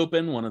crack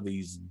open one of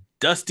these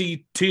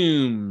dusty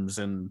tombs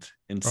and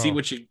see Oh.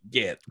 what you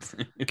get?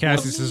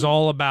 Cassius is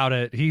all about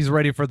it. He's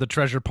ready for the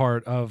treasure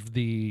part of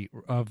the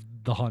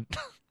hunt.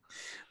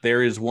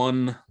 There is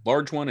one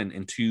large one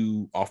and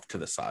two off to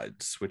the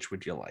sides. Which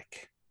would you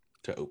like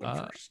to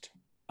open first?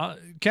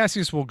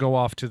 Cassius will go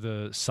off to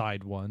the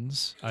side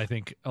ones. I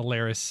think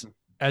Alaris,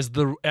 as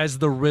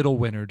the riddle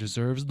winner,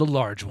 deserves the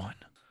large one.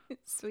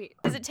 Sweet.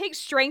 Does it take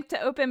strength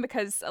to open?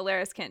 Because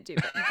Alaris can't do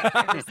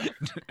that.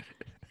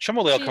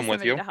 Shumway will come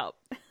with you. To help.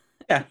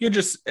 Yeah, you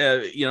just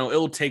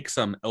it'll take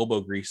some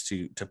elbow grease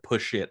to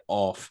push it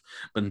off.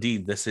 But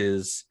indeed, this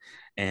is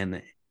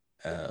an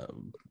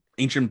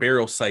ancient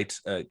burial site.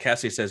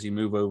 Cassius, as you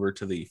move over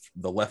to the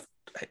left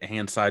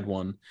hand side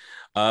one,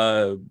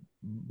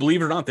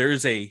 believe it or not, there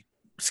is a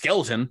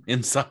skeleton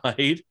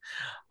inside.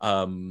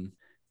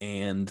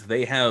 And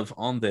they have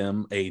on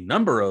them a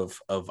number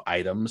of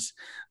items.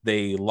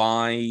 They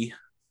lie,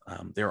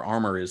 their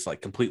armor is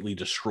like completely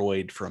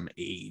destroyed from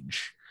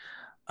age.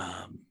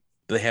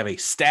 They have a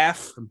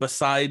staff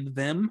beside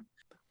them.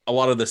 A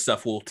lot of this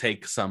stuff will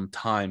take some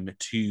time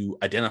to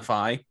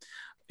identify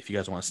if you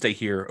guys want to stay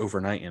here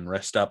overnight and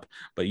rest up,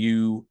 but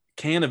you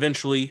can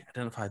eventually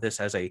identify this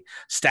as a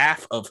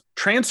staff of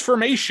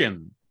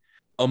transformation.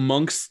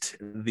 Amongst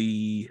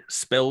the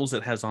spells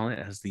it has on it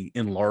as the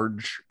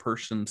enlarge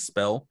person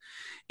spell.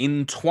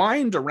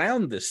 Entwined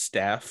around this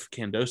staff,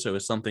 Candoso,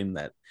 is something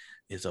that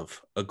is of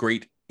a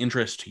great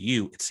interest to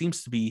you. It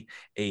seems to be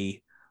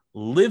a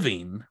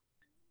living,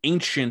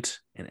 ancient,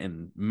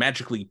 and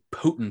magically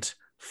potent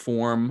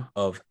form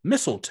of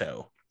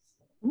mistletoe.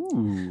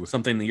 Ooh.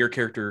 Something that your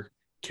character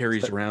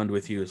carries around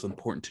with you is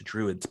important to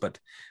druids, but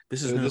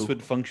this is this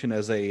would function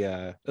as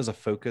a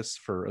focus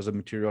as a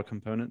material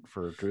component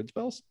for druid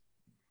spells.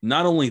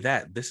 Not only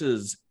that, this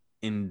is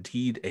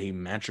indeed a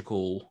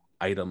magical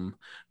item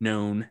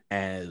known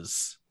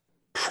as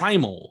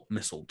primal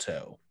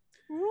mistletoe.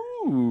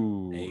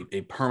 Ooh. A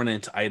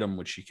permanent item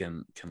which you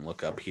can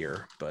look up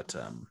here. But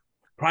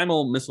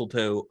primal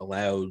mistletoe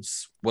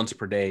allows once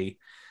per day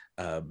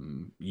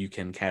you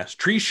can cast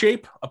tree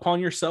shape upon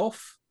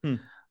yourself,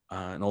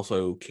 and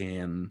also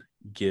can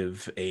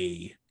give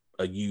a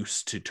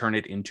use to turn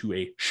it into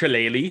a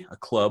shillelagh, a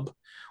club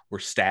or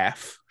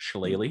staff,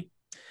 shillelagh.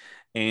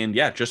 And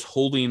yeah, just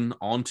holding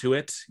onto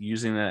it,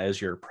 using it as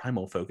your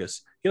primal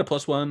focus, you get a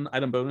 +1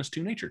 item bonus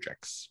to nature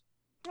checks.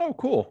 Oh,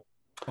 cool.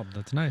 Oh,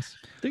 that's nice.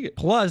 Dig it.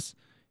 Plus,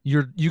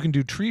 you can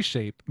do tree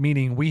shape,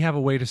 meaning we have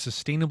a way to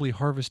sustainably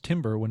harvest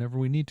timber whenever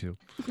we need to.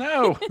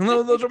 No,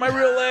 those are my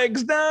real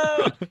legs.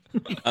 No.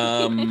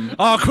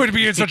 Oh, quit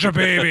being such a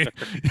baby.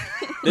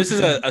 This is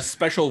a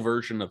special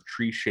version of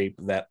tree shape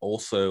that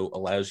also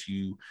allows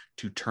you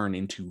to turn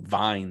into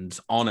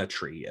vines on a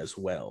tree as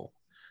well.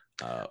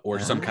 Or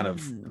some kind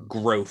of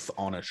growth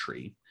on a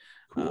tree.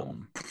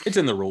 Cool. It's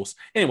in the rules.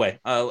 Anyway,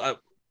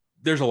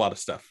 there's a lot of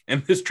stuff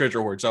in this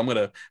treasure hoard, so I'm going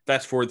to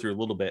fast forward through a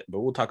little bit,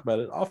 but we'll talk about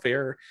it off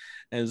air,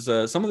 as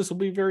some of this will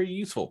be very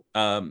useful.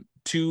 To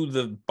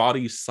the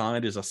body's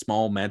side is a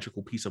small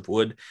magical piece of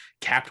wood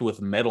capped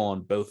with metal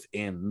on both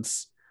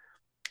ends.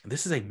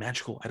 This is a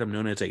magical item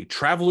known as a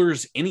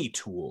traveler's any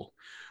tool,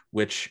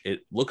 which it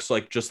looks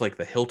like just like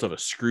the hilt of a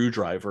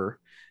screwdriver.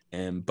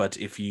 But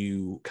if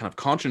you kind of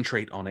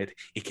concentrate on it,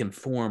 it can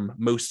form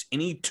most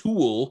any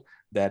tool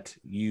that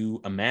you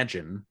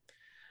imagine.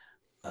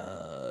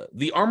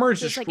 The armor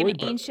is destroyed. It's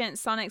like an ancient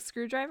sonic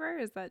screwdriver.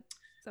 Is that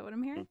what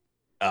I'm hearing?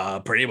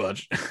 Pretty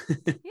much.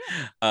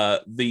 Yeah.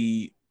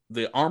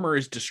 The armor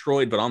is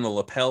destroyed, but on the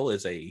lapel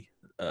is a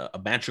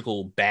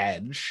magical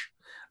badge,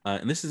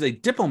 and this is a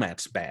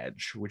diplomat's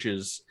badge, which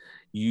is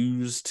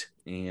used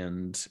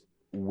and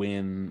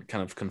when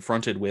kind of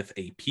confronted with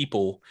a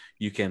people,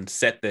 you can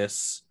set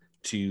this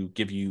to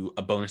give you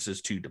a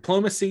bonuses to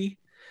diplomacy.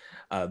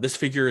 This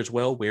figure as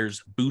well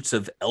wears boots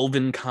of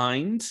elven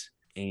kind,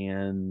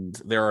 and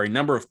there are a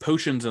number of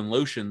potions and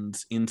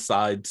lotions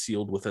inside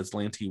sealed with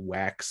Aslanti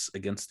wax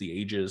against the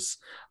ages.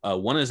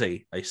 One is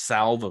a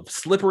salve of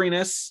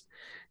slipperiness,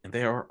 and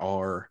there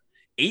are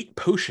 8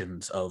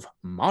 potions of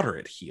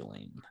moderate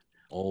healing,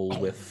 all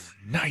with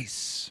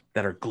nice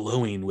that are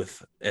glowing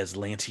with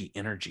Aslanti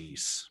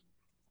energies.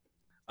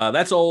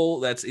 That's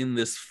all that's in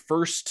this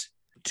first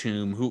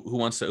tomb. Who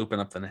wants to open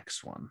up the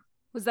next one?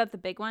 Was that the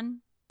big one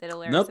that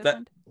Alaris Nope,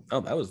 opened?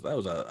 that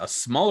was a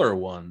smaller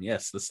one.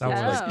 Yes, that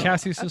was Oh,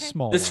 Cassius' okay.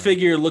 small this one.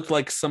 figure looked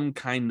like some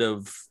kind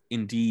of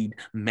indeed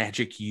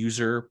magic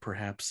user,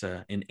 perhaps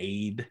an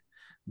aide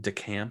de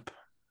camp.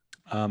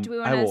 Do we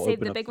want to save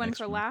the big one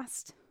for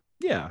last?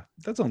 Yeah,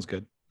 that sounds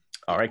good.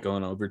 All right,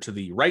 going over to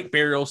the right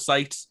burial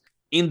site.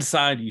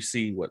 Inside, you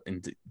see what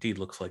indeed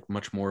looks like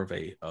much more of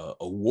a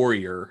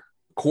warrior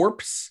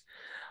corpse.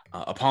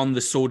 Upon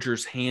the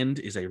soldier's hand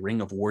is a ring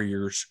of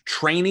warriors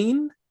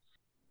training,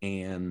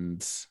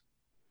 and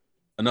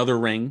another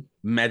ring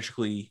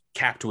magically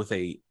capped with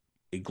a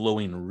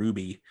glowing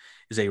ruby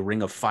is a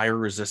ring of fire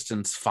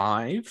resistance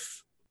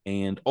 5.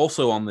 And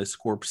also on this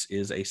corpse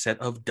is a set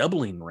of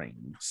doubling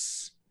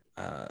rings.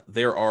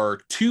 There are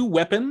 2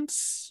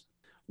 weapons.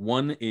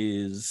 One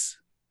is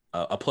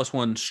a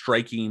 +1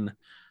 striking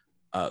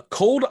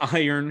cold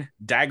iron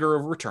dagger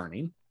of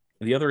returning.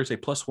 And the other is a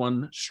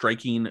 +1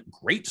 striking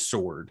great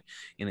sword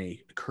in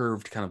a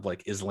curved kind of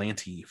like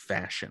Islanti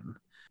fashion.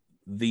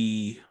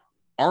 The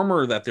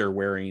armor that they're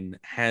wearing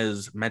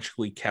has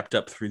magically kept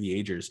up through the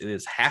ages. It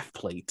is half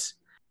plate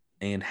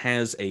and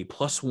has a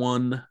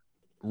 +1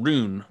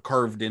 rune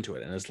carved into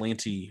it, an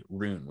Islanti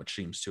rune, which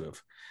seems to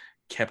have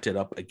kept it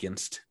up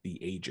against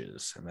the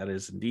ages. And that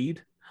is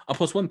indeed a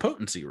 +1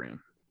 potency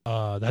rune.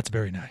 That's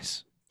very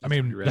nice. I That's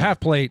mean, pretty rad. the half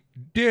plate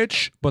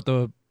ditch, but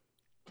the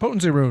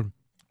potency rune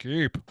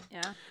keep.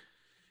 Yeah.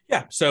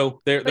 Yeah,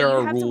 so there But are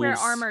you have rules. to wear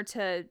armor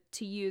to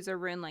use a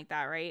rune like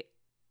that, right?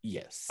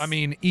 Yes. I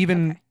mean,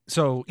 even Okay.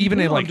 so, even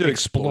We in don't like do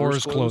explorers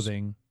explorers clothes.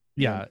 clothing,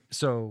 yeah.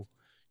 So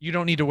you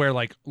don't need to wear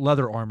like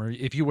leather armor.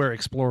 If you wear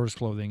explorers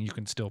clothing, you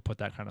can still put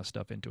that kind of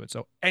stuff into it.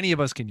 So any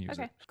of us can use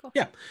Okay, it. cool.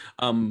 Yeah.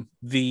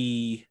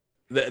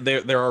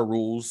 There are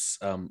rules.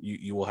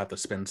 You will have to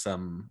spend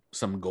some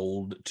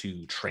gold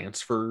to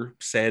transfer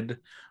said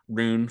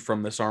rune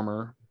from this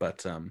armor,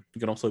 but you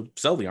can also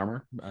sell the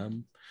armor,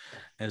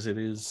 as it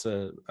is.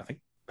 I think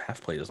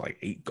half plate is like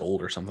 8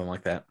 gold or something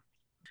like that.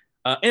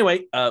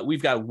 Anyway,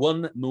 we've got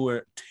one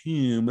more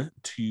tomb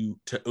to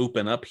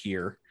open up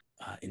here.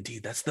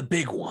 Indeed, that's the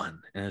big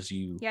one. As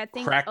you Yeah, I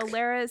think crack,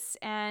 Alaris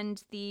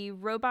and the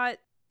robot.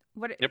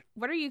 Yep.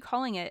 What are you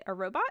calling it? A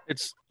robot?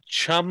 It's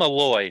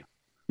Chumaloy.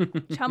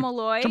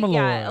 Chumaloy. Chumaloy.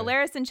 Yeah,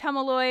 Alaris and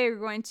Chumaloy are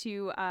going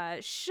to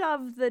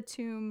shove the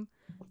tomb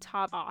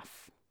top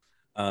off.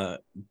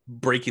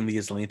 breaking the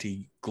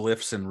Islanti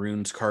glyphs and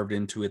runes carved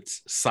into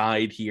its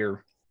side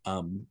here,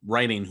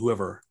 writing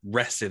whoever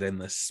rested in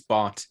this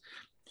spot.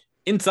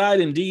 Inside,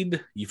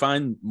 indeed, you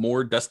find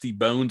more dusty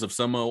bones of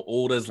some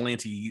old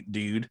Islanti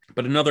dude,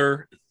 but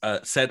another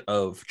set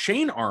of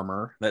chain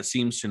armor that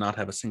seems to not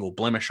have a single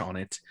blemish on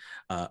it,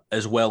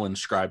 as well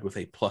inscribed with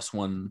a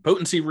 +1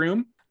 potency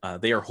rune.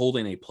 They are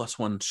holding a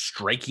 +1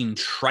 striking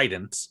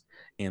trident,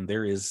 and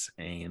there is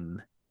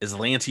an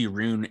Islanti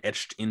rune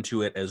etched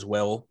into it as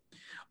well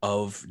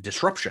of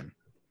disruption.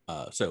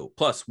 So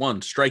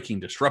 +1 striking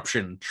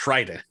disruption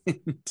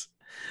trident.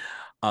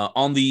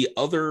 On the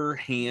other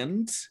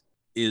hand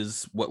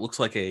is what looks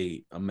like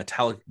a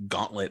metallic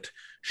gauntlet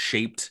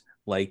shaped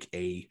like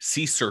a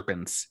sea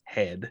serpent's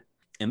head.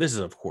 And this is,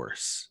 of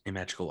course, a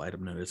magical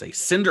item known as a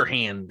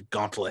Cinderhand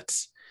gauntlet,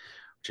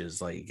 which is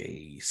like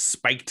a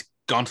spiked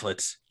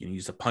gauntlet you can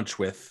use to punch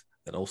with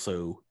that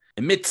also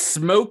emits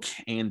smoke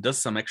and does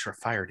some extra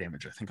fire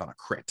damage, I think, on a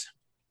crit.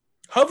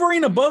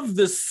 Hovering above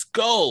the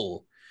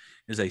skull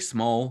is a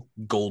small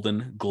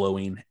golden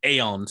glowing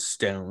Aeon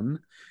stone.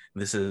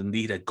 This is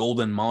indeed a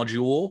golden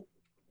module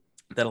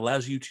that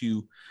allows you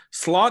to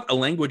slot a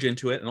language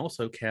into it and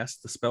also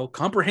cast the spell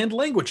Comprehend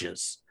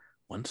Languages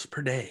once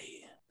per day.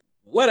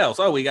 What else?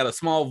 Oh, we got a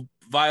small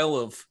vial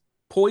of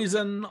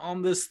poison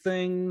on this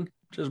thing.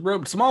 Just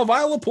rubbed small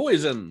vial of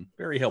poison.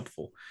 Very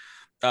helpful.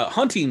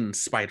 Hunting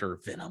spider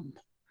venom.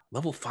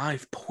 Level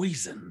 5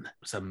 poison.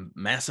 Some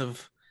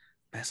massive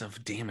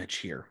damage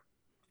here.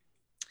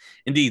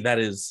 Indeed, that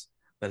is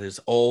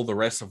all the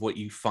rest of what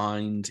you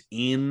find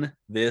in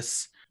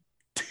this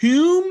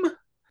tomb.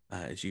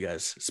 As you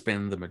guys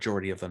spend the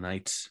majority of the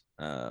night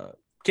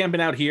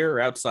camping out here or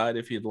outside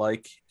if you'd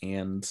like,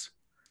 and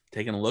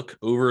taking a look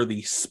over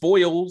the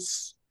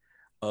spoils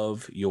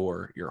of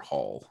your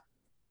haul.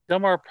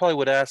 Delmar probably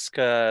would ask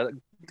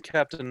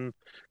Captain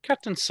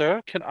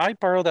Sir, can I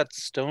borrow that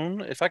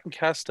stone? If I can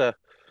cast the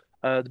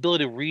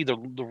ability to read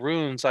the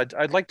runes,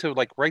 I'd like to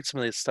like write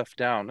some of this stuff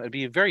down. It'd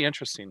be very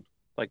interesting,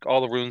 like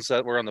all the runes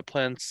that were on the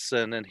plinths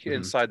and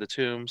inside the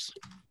tombs.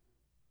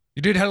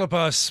 You did help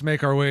us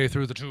make our way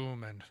through the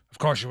tomb, and of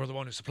course you were the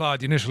one who supplied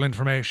the initial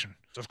information.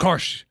 So of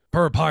course,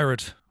 per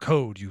pirate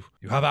code, you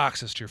have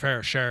access to your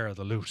fair share of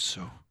the loot,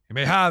 so you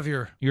may have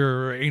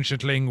your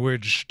ancient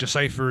language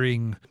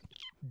deciphering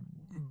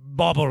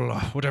bauble,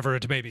 whatever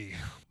it may be.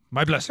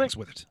 My blessings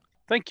with it.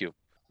 Thank you.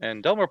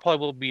 And Delmar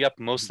probably will be up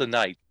most of the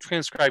night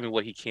transcribing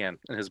what he can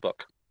in his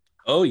book.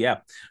 Oh,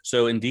 yeah.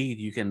 So indeed,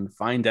 you can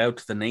find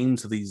out the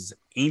names of these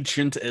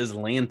ancient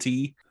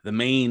Islanti. The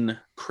main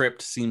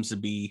crypt seems to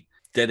be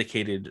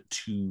dedicated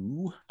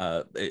to,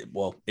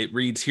 it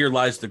reads, "Here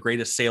lies the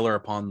greatest sailor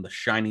upon the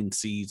shining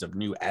seas of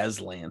New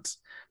Aslant."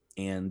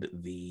 And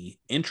the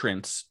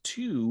entrance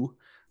to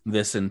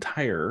this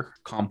entire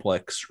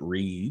complex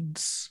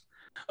reads,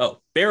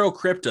 Barrow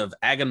Crypt of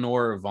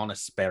Agenor von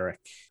Esperek.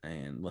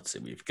 And let's see,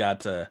 we've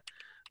got a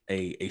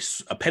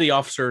petty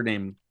officer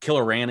named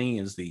Killarani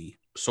is the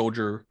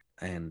soldier,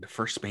 and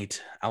first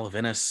mate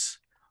Alavinus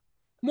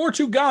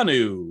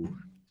Mortuganu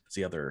is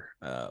the other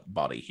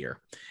body here.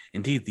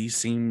 Indeed, these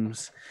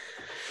seems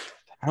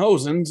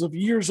thousands of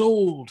years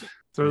old. If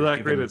they're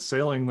that great at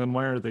sailing, then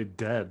why are they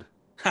dead?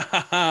 Ha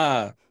ha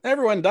ha!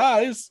 Everyone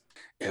dies.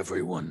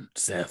 Everyone,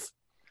 Seth.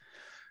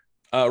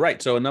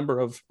 Right, so a number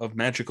of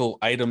magical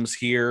items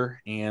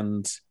here,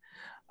 and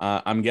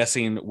I'm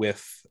guessing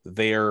with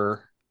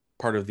their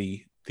part of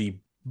the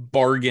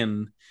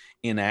bargain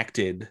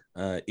enacted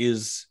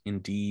is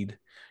indeed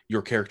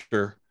your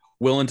character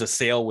willing to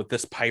sail with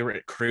this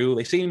pirate crew.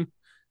 They seem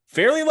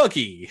fairly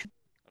lucky.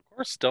 Of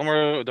course,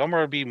 Delmar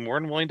would be more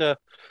than willing to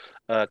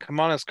come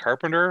on as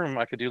carpenter, and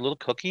I could do a little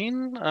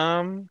cooking.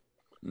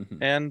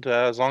 And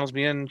as long as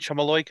me and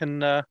Chumaloy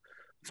can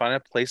find a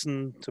place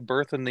to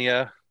berth in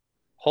the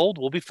hold,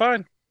 we'll be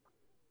fine.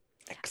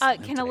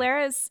 Can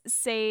Alaris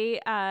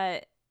say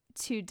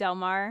to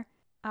Delmar,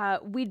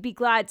 we'd be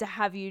glad to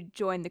have you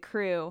join the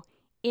crew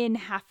in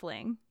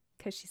Halfling,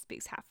 because she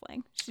speaks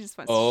Halfling. She just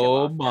wants to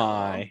show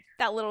off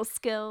that little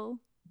skill.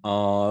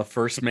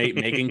 First mate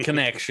making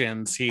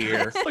connections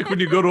here. It's like when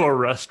you go to a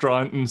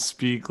restaurant and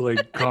speak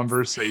like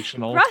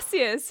conversational.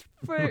 Gracias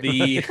for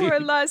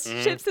las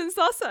chips and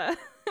salsa.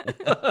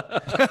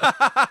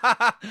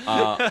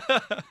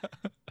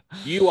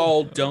 You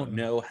all don't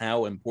know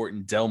how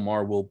important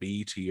Delmar will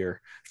be to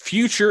your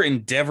future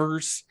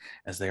endeavors,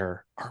 as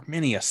there are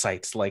many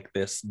sites like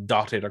this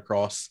dotted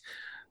across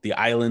the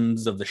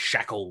islands of the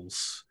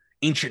Shackles,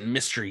 ancient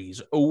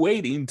mysteries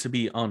awaiting to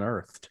be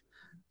unearthed.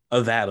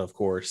 That, of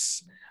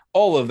course,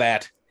 all of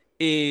that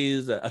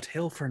is a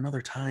tale for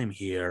another time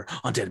here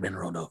on Dead Men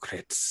Roll No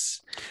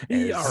Crits.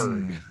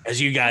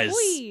 As you guys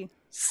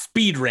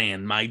speed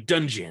ran my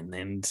dungeon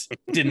and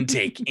didn't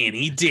take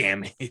any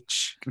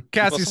damage.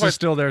 Cassius is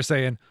still there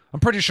saying, I'm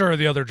pretty sure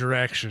the other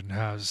direction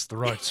has the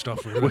right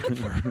stuff we're looking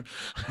for.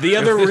 The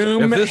other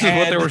room if this is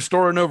what they were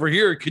storing over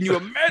here, can you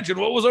imagine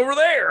what was over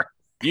there?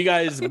 You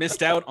guys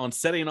missed out on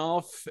setting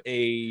off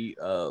a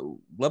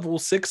level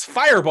 6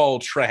 fireball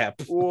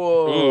trap.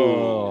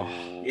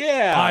 Whoa.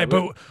 Yeah.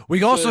 But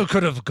we also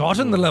could have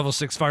gotten the level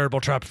 6 fireball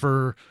trap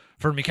for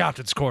me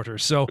captain's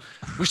quarters, so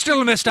we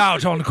still missed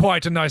out on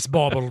quite a nice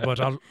bauble, but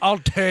I'll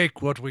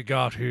take what we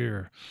got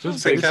here. Just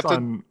Say, based Captain.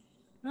 on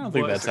I don't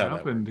think what that's how that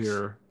happened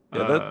here.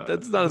 Yeah,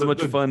 that's not as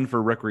much fun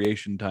for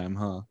recreation time,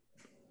 huh?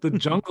 The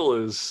jungle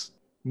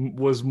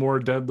was more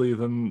deadly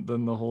than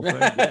the whole thing.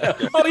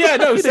 Oh yeah,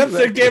 no,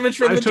 septic damage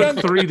from I the took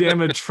jungle. 3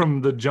 damage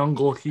from the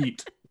jungle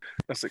heat.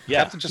 That's like,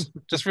 Yeah. Captain,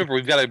 just remember,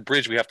 we've got a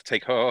bridge we have to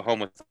take home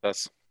with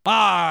us.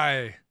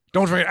 Aye,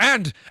 don't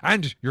forget,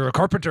 and you're a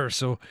carpenter,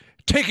 so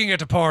taking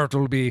it apart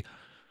will be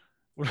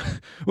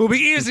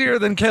easier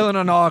than killing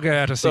a naga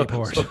at a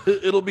seaport. So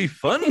it'll be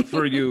fun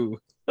for you.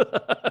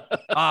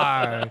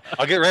 Aye.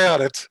 I'll get right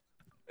on it.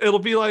 It'll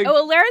be like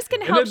Alaris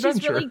can help. She's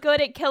adventure. really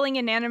good at killing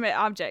inanimate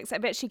objects. I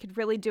bet she could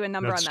really do a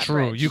number That's on that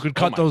true. bridge. You could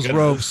cut my those goodness.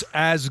 ropes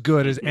as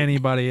good as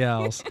anybody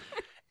else.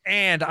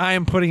 And I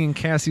am putting in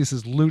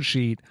Cassius's loot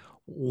sheet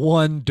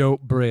 1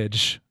 dope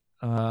bridge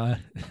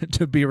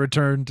to be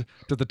returned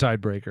to the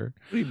Tidebreaker.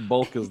 What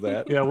bulk is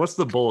that? Yeah, what's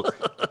the bulk?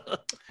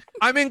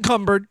 I'm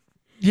encumbered.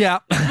 Yeah.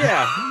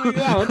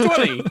 Yeah,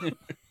 20.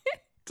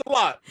 It's a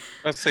lot.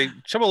 Let's say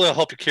Chumalo will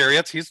help you carry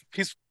it. He's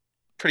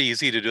pretty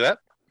easy to do that.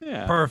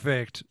 Yeah.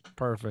 Perfect.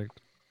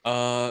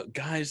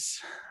 Guys,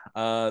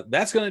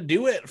 that's gonna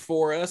do it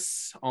for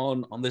us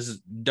on this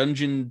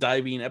dungeon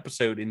diving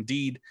episode.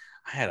 Indeed,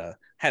 I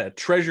had a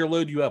treasure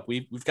load you up.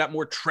 We've got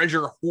more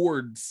treasure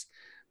hoards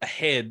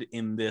ahead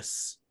in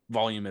this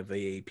volume of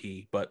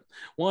AAP, but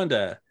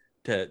wanted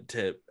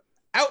to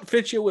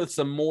outfit you with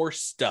some more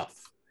stuff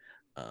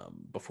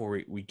before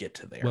we get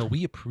to there. Well,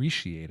 we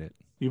appreciate it.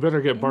 You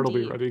better get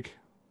Bartleby Indeed. ready,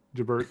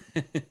 Jabert.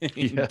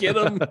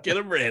 Get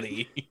them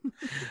ready.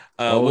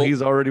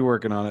 He's already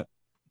working on it.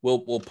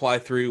 We'll apply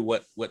through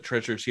what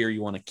treasures here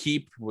you want to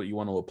keep, what you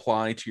want to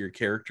apply to your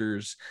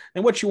characters,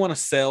 and what you want to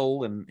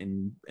sell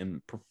and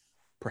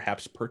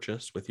perhaps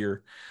purchase with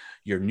your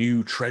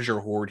new treasure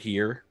hoard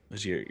here,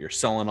 as you're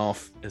selling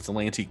off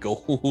Atlantic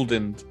gold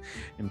and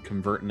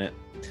converting it.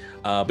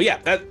 But yeah,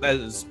 that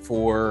is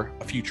for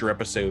a future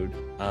episode.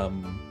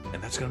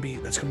 And that's gonna be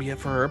it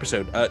for our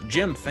episode.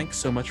 Jim, thanks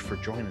so much for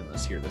joining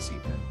us here this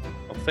evening.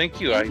 Well,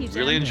 thank you. Thank I you,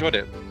 really Jim. enjoyed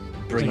it.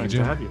 Bringing Nice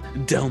to have you.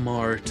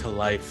 Delmar to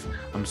life.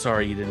 I'm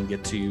sorry you didn't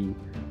get to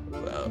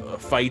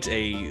fight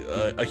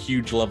a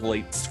huge level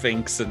 8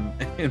 Sphinx and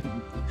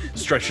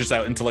stretch us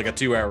out into like a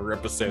 2-hour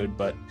episode,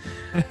 but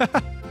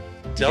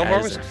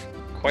Delmar guys was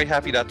quite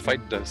happy not to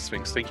fight the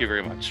Sphinx. Thank you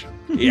very much.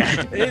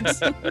 yeah,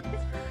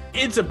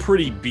 it's a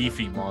pretty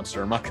beefy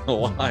monster. I'm not gonna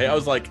lie. I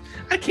was like,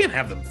 I can't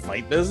have them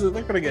fight this. They're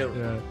gonna get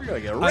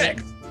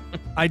wrecked.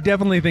 I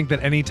definitely think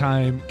that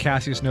anytime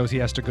Cassius knows he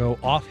has to go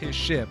off his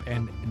ship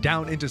and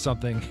down into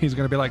something, he's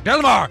going to be like,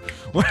 Delmar,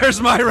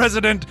 where's my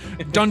resident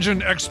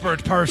dungeon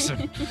expert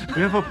person?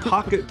 We have a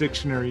pocket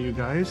dictionary, you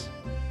guys.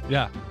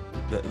 Yeah.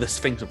 The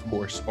Sphinx, of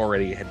course,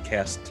 already had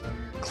cast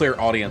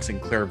clairaudience and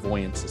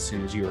clairvoyance as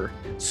soon as you were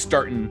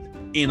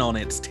starting in on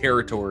its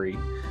territory.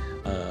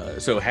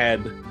 So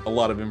had a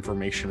lot of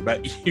information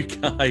about you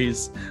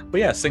guys.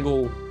 But yeah,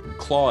 single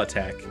claw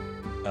attack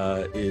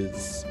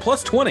is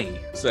plus 20.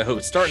 So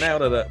starting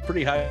out at a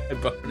pretty high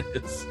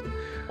bonus.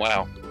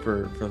 Wow.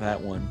 For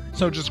that one.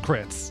 So just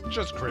crits.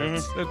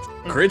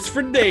 Crits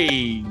for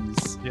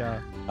days. Yeah.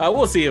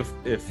 We'll see if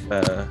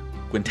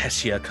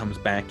Quintessia comes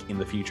back in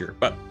the future.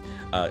 But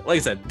like I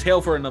said,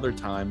 tale for another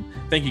time.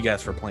 Thank you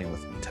guys for playing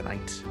with me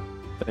tonight.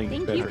 Thank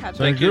you, Captain.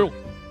 Thank you.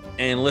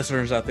 And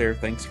listeners out there,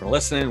 thanks for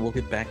listening. We'll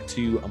get back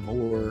to a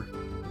more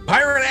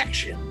pirate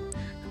action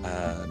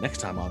next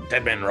time on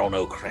Dead Men Roll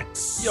No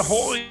Crits.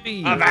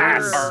 Yahoy!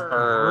 Avast!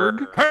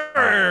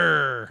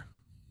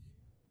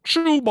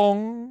 Shoo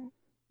bong.